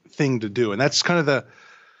horrific thing to do. And that's kind of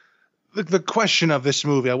the question of this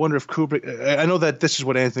movie. I wonder if Kubrick – I know that this is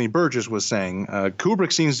what Anthony Burgess was saying.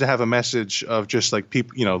 Kubrick seems to have a message of just like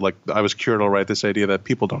people, like I was cured all right, this idea that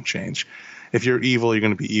people don't change. If you're evil, you're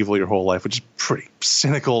going to be evil your whole life, which is a pretty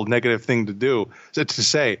cynical, negative thing to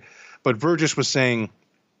say. But Burgess was saying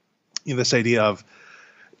this idea of,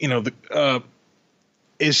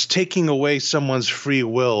 is taking away someone's free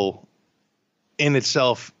will in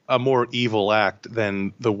itself a more evil act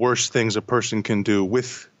than the worst things a person can do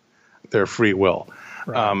with their free will.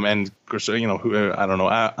 Right. And of course, I don't know.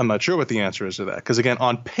 I'm not sure what the answer is to that. Because again,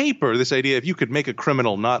 on paper, this idea, if you could make a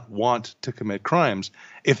criminal not want to commit crimes,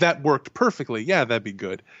 if that worked perfectly, yeah, that'd be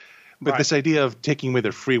good. But this idea of taking away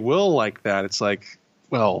their free will like that, it's like,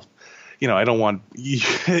 well, I don't want.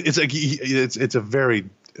 It's like it's a very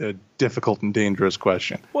difficult and dangerous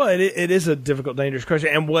question. Well, it is a difficult, dangerous question.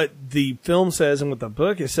 And what the film says and what the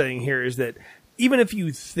book is saying here is that even if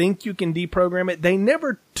you think you can deprogram it, they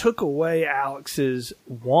never took away Alex's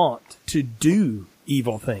want to do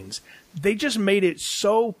evil things. They just made it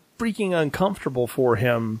so freaking uncomfortable for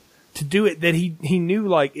him to do it that he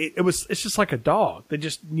knew it's just like a dog. They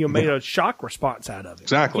just made a shock response out of it.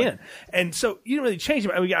 Exactly. Again. And so you don't really change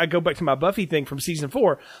it. I go back to my Buffy thing from season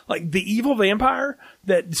 4. Like the evil vampire,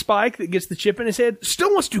 that Spike that gets the chip in his head,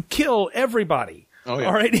 still wants to kill everybody. Oh, yeah.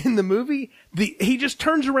 All right, in the movie, he just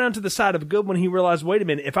turns around to the side of good when he realized, wait a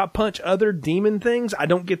minute, if I punch other demon things, I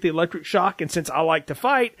don't get the electric shock, and since I like to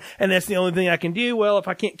fight, and that's the only thing I can do, well, if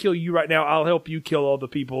I can't kill you right now, I'll help you kill all the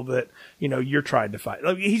people that, you're trying to fight.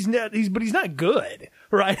 Like, but he's not good,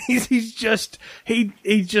 right? He's just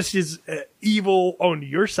is evil on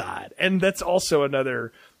your side. And that's also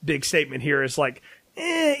another big statement here is like,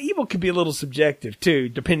 evil can be a little subjective too,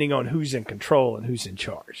 depending on who's in control and who's in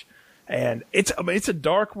charge. And it's a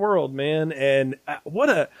dark world, man. And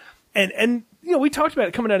what And we talked about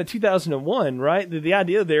it coming out of 2001, right? The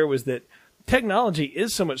idea there was that technology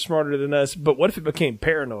is so much smarter than us, but what if it became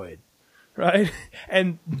paranoid? Right?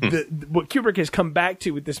 And what Kubrick has come back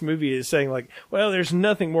to with this movie is saying, like, well, there's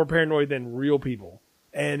nothing more paranoid than real people.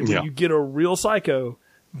 And when you get a real psycho,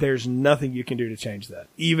 there's nothing you can do to change that.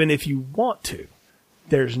 Even if you want to,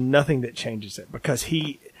 there's nothing that changes it. Because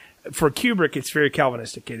for Kubrick, it's very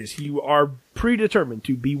Calvinistic. It is, you are predetermined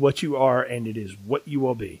to be what you are, and it is what you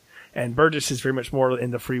will be. And Burgess is very much more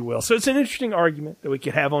in the free will. So it's an interesting argument that we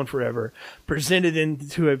could have on forever, presented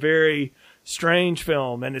into a very strange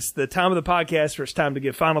film. And it's the time of the podcast where it's time to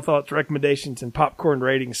give final thoughts, recommendations, and popcorn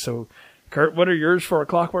ratings. So, Kurt, what are yours for A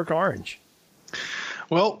Clockwork Orange?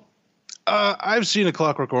 Well, I've seen A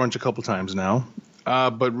Clockwork Orange a couple times now.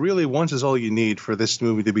 But really, once is all you need for this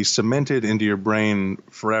movie to be cemented into your brain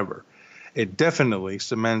forever. It definitely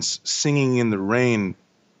cements Singing in the Rain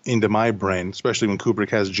into my brain, especially when Kubrick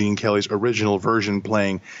has Gene Kelly's original version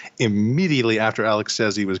playing immediately after Alex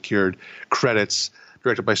says he was cured. Credits,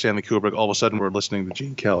 directed by Stanley Kubrick. All of a sudden, we're listening to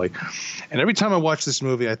Gene Kelly. And every time I watch this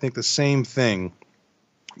movie, I think the same thing.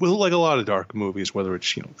 Well, like a lot of dark movies, whether it's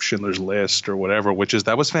Schindler's List or whatever,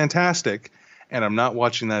 that was fantastic, and I'm not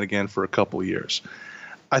watching that again for a couple years.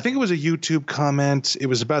 I think it was a YouTube comment. It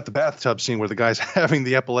was about the bathtub scene where the guy's having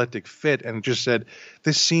the epileptic fit, and it just said,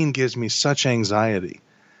 "This scene gives me such anxiety."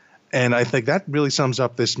 And I think that really sums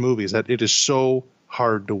up this movie, is that it is so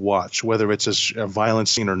hard to watch, whether it's a violent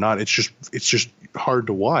scene or not. It's just hard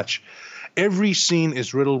to watch. Every scene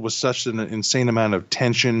is riddled with such an insane amount of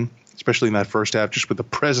tension, especially in that first half, just with the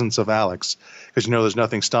presence of Alex, because there's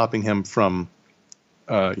nothing stopping him from,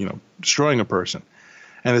 destroying a person.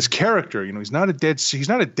 And this character, he's not a dead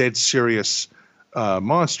serious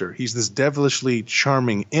monster. He's this devilishly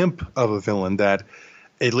charming imp of a villain that,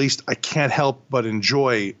 at least, I can't help but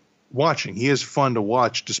enjoy watching. He is fun to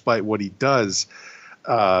watch despite what he does,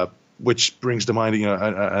 which brings to mind,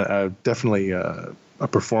 definitely a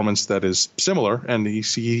performance that is similar. And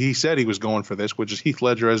he said he was going for this, which is Heath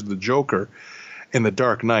Ledger as the Joker in The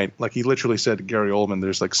Dark Knight. Like, he literally said to Gary Oldman,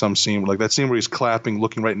 there's like some scene, like that scene where he's clapping,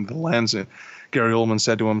 looking right into the lens, and Gary Oldman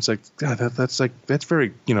said to him, it's like, God, that's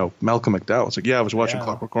very, Malcolm McDowell. It's like, yeah, I was watching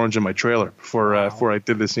Clockwork Orange in my trailer before I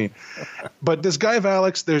did this scene. But this guy of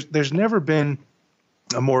Alex, there's never been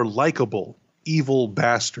a more likable evil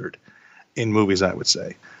bastard in movies, I would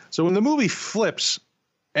say. So when the movie flips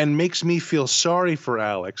and makes me feel sorry for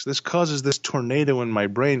Alex, this causes this tornado in my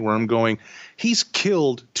brain where I'm going, he's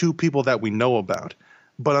killed two people that we know about,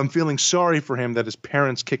 but I'm feeling sorry for him that his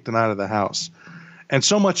parents kicked him out of the house. And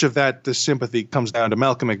so much of that, the sympathy comes down to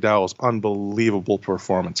Malcolm McDowell's unbelievable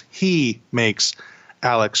performance. He makes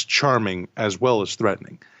Alex charming as well as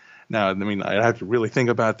threatening. Now, I mean, I have to really think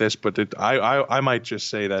about this, but I might just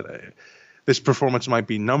say that this performance might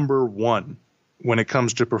be number one when it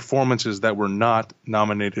comes to performances that were not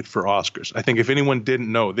nominated for Oscars. I think if anyone didn't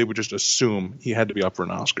know, they would just assume he had to be up for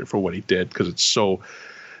an Oscar for what he did, because it's so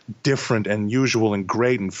different and unusual and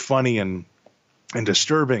great and funny and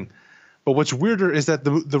disturbing. But what's weirder is that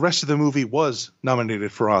the rest of the movie was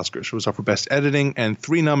nominated for Oscars. It was up for Best Editing and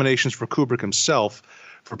 3 nominations for Kubrick himself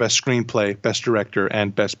for Best Screenplay, Best Director,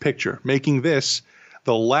 and Best Picture, making this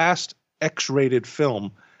the last X-rated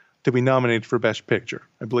film to be nominated for Best Picture.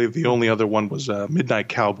 I believe the only other one was Midnight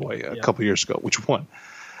Cowboy a couple years ago, which won.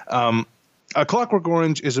 A Clockwork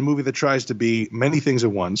Orange is a movie that tries to be many things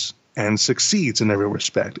at once and succeeds in every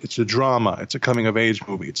respect. It's a drama. It's a coming-of-age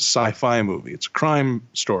movie. It's a sci-fi movie. It's a crime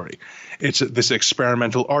story. It's this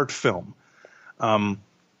experimental art film.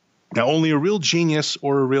 Now, only a real genius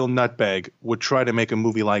or a real nutbag would try to make a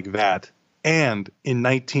movie like that, and in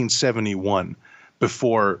 1971,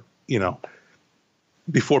 before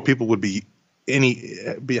people would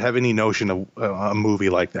have any notion of a movie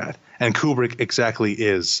like that. And Kubrick exactly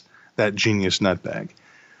is that genius nutbag.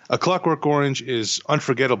 A Clockwork Orange is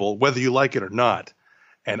unforgettable, whether you like it or not.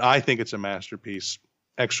 And I think it's a masterpiece.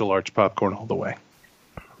 Extra large popcorn all the way.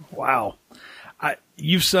 Wow.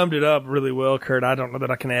 You've summed it up really well, Kurt. I don't know that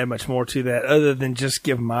I can add much more to that other than just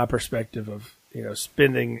give my perspective of,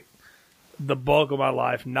 spending the bulk of my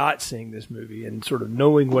life not seeing this movie and sort of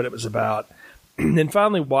knowing what it was about and then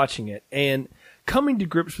finally watching it and coming to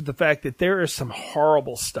grips with the fact that there is some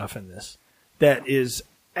horrible stuff in this that is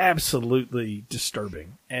absolutely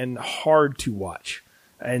disturbing and hard to watch.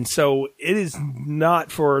 And so it is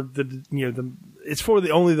not for it's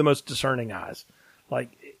for only the most discerning eyes. Like,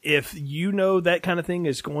 if that kind of thing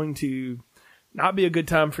is going to not be a good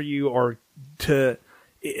time for you, or the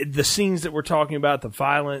scenes that we're talking about, the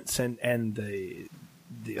violence and the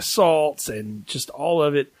assaults and just all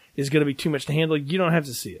of it, is going to be too much to handle, you don't have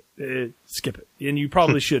to see it. Skip it. And you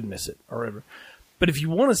probably should miss it or whatever. But if you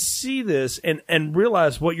want to see this and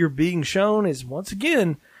realize what you're being shown is, once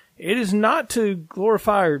again, it is not to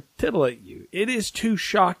glorify or titillate you. It is to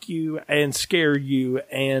shock you and scare you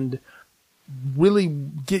and really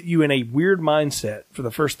get you in a weird mindset for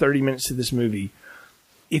the first 30 minutes of this movie.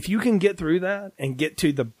 If you can get through that and get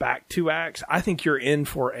to the back 2 acts, I think you're in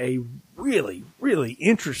for a really, really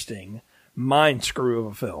interesting mind screw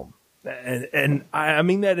of a film. And I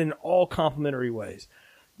mean that in all complimentary ways.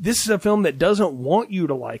 This is a film that doesn't want you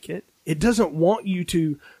to like it. It doesn't want you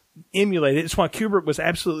to emulate it. It's why Kubrick was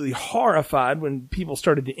absolutely horrified when people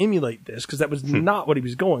started to emulate this, because that was not what he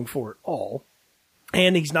was going for at all.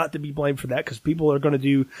 And he's not to be blamed for that, because people are going to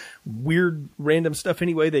do weird, random stuff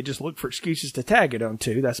anyway. They just look for excuses to tag it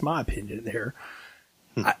onto. That's my opinion there.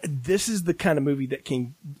 This is the kind of movie that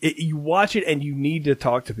you watch it and you need to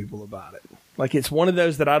talk to people about it. Like, it's one of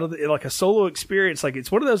those that like a solo experience. Like,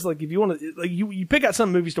 it's one of those, like, if you want to, like, you pick out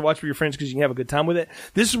some movies to watch with your friends because you can have a good time with it.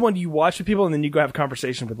 This is one you watch with people and then you go have a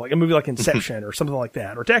conversation with, like a movie like Inception or something like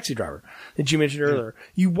that, or Taxi Driver that you mentioned earlier.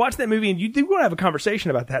 You watch that movie and you do want to have a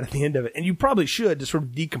conversation about that at the end of it. And you probably should, to sort of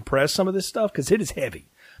decompress some of this stuff, because it is heavy.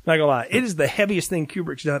 I'm not gonna lie. It is the heaviest thing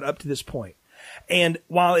Kubrick's done up to this point. And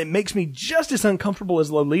while it makes me just as uncomfortable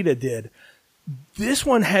as Lolita did, this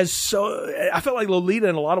one has I felt like Lolita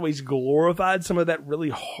in a lot of ways glorified some of that really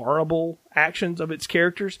horrible actions of its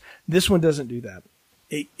characters. This one doesn't do that.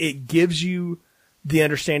 It gives you the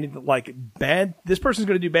understanding that, like, this person's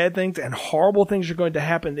going to do bad things and horrible things are going to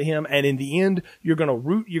happen to him. And in the end, you're going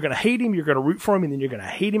to hate him, you're going to root for him, and then you're going to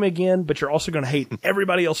hate him again, but you're also going to hate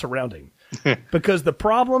everybody else around him. Because the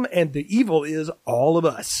problem and the evil is all of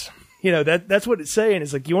us. You know, that's what it's saying.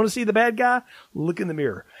 It's like, you want to see the bad guy? Look in the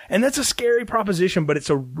mirror. And that's a scary proposition, but it's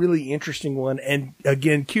a really interesting one. And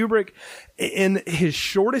again, Kubrick, in his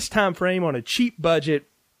shortest time frame on a cheap budget,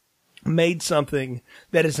 made something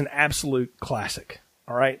that is an absolute classic.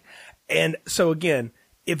 All right. And so again,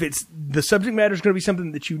 if it's the subject matter is going to be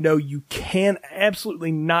something that you can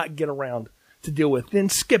absolutely not get around to deal with, then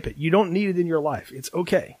skip it. You don't need it in your life. It's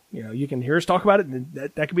okay. You know, you can hear us talk about it, and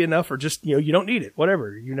that could be enough, or just, you don't need it.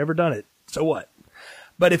 Whatever. You've never done it. So what?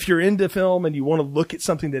 But if you're into film and you want to look at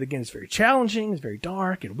something that, again, is very challenging, is very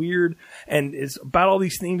dark and weird, and is about all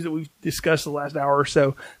these themes that we've discussed the last hour or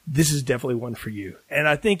so, this is definitely one for you. And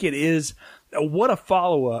I think it is, what a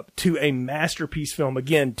follow-up to a masterpiece film.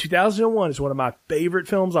 Again, 2001 is one of my favorite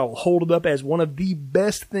films. I will hold it up as one of the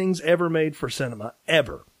best things ever made for cinema,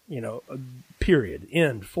 ever. Period.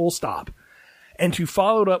 End. Full stop. And to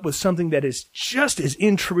follow it up with something that is just as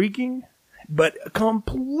intriguing, but a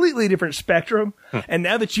completely different spectrum. And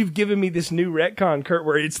now that you've given me this new retcon, Kurt,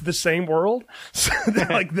 where it's the same world, so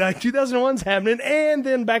like 2001's happening, and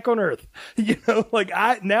then back on Earth,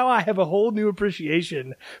 now I have a whole new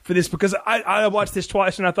appreciation for this, because I watched this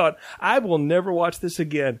twice and I thought, I will never watch this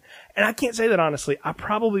again. And I can't say that honestly. I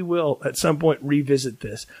probably will at some point revisit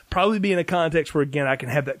this, probably be in a context where, again, I can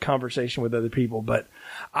have that conversation with other people. But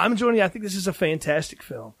I'm joining you. I think this is a fantastic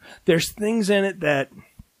film. There's things in it that,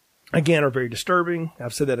 again, are very disturbing.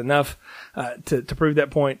 I've said that enough to prove that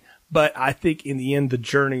point. But I think in the end, the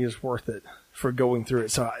journey is worth it for going through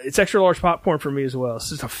it. So it's extra large popcorn for me as well. It's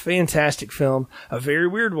just a fantastic film, a very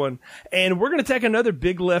weird one. And we're going to take another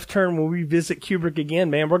big left turn when we visit Kubrick again,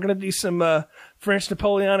 man. We're going to do some French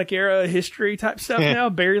Napoleonic era history type stuff now.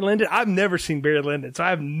 Barry Lyndon. I've never seen Barry Lyndon, so I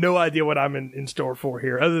have no idea what I'm in store for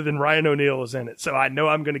here, other than Ryan O'Neal is in it. So I know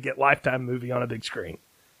I'm going to get Lifetime movie on a big screen.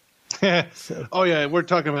 So. Oh yeah, we're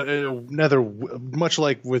talking about another, much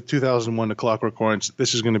like with 2001 to Clockwork Orange,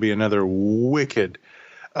 this is going to be another wicked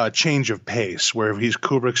change of pace, where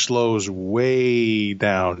Kubrick slows way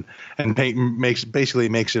down and basically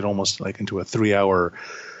makes it almost like into a 3-hour,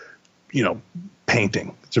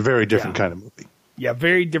 painting. It's a very different kind of movie. Yeah,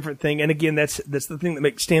 very different thing. And again, that's the thing that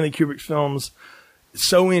makes Stanley Kubrick's films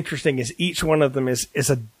so interesting, is each one of them is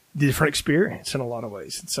a different experience in a lot of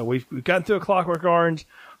ways. And so we've gotten through a Clockwork Orange.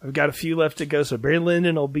 We've got a few left to go, so Barry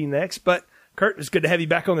Lyndon will be next. But Kurt, it's good to have you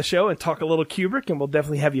back on the show and talk a little Kubrick, and we'll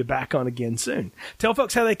definitely have you back on again soon. Tell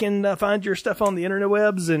folks how they can find your stuff on the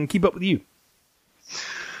interwebs and keep up with you.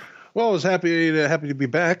 Well, I was happy to be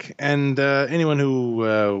back, and anyone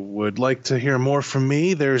who would like to hear more from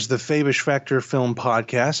me, there's the Fabish Factor Film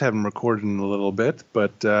Podcast. I haven't recorded in a little bit,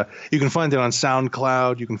 but you can find it on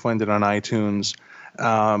SoundCloud. You can find it on iTunes.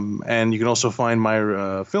 And you can also find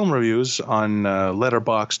my film reviews on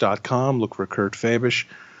letterboxd.com. Look for Kurt Fabish.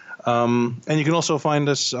 And you can also find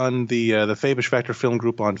us on the Fabish Factor Film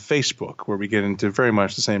Group on Facebook, where we get into very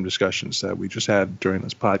much the same discussions that we just had during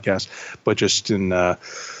this podcast, but just in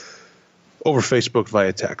over Facebook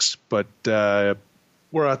via text. But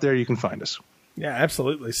we're out there. You can find us. Yeah,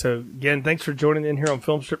 absolutely. So, again, thanks for joining in here on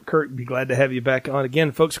Film Strip, Kurt. Be glad to have you back on.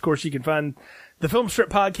 Again, folks, of course, you can find the Film Strip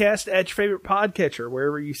Podcast at your favorite podcatcher.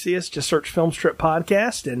 Wherever you see us, just search Film Strip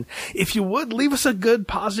Podcast. And if you would, leave us a good,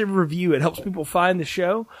 positive review. It helps people find the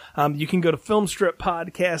show. You can go to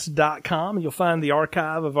filmstrippodcast.com, and you'll find the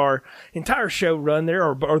archive of our entire show run there,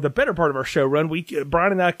 or the better part of our show run.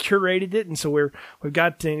 Brian and I curated it, and so we've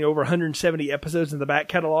got over 170 episodes in the back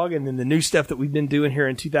catalog, and then the new stuff that we've been doing here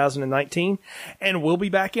in 2019. And we'll be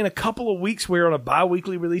back in a couple of weeks. We're on a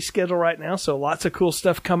bi-weekly release schedule right now, so lots of cool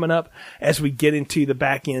stuff coming up as we get into the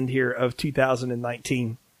back end here of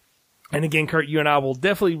 2019. And again, Kurt, you and I will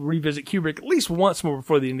definitely revisit Kubrick at least once more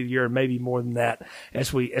before the end of the year, and maybe more than that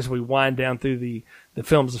as we wind down through the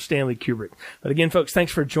films of Stanley Kubrick. But again, folks,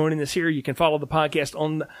 thanks for joining us here. You can follow the podcast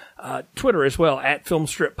on Twitter as well, at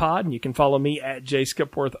FilmStripPod, and you can follow me at Jay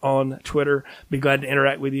Skipworth on Twitter. Be glad to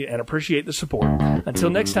interact with you and appreciate the support. Until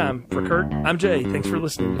next time, for Kurt, I'm Jay. Thanks for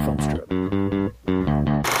listening to Film Strip.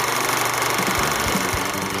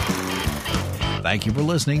 Thank you for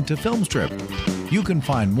listening to Film Strip. You can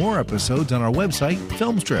find more episodes on our website,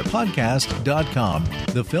 filmstrippodcast.com.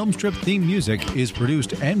 The Film Strip theme music is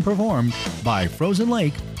produced and performed by Frozen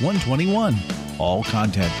Lake 121. All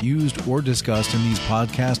content used or discussed in these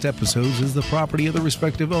podcast episodes is the property of the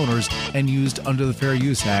respective owners and used under the Fair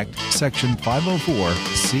Use Act, Section 504,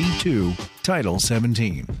 C2, Title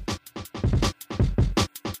 17.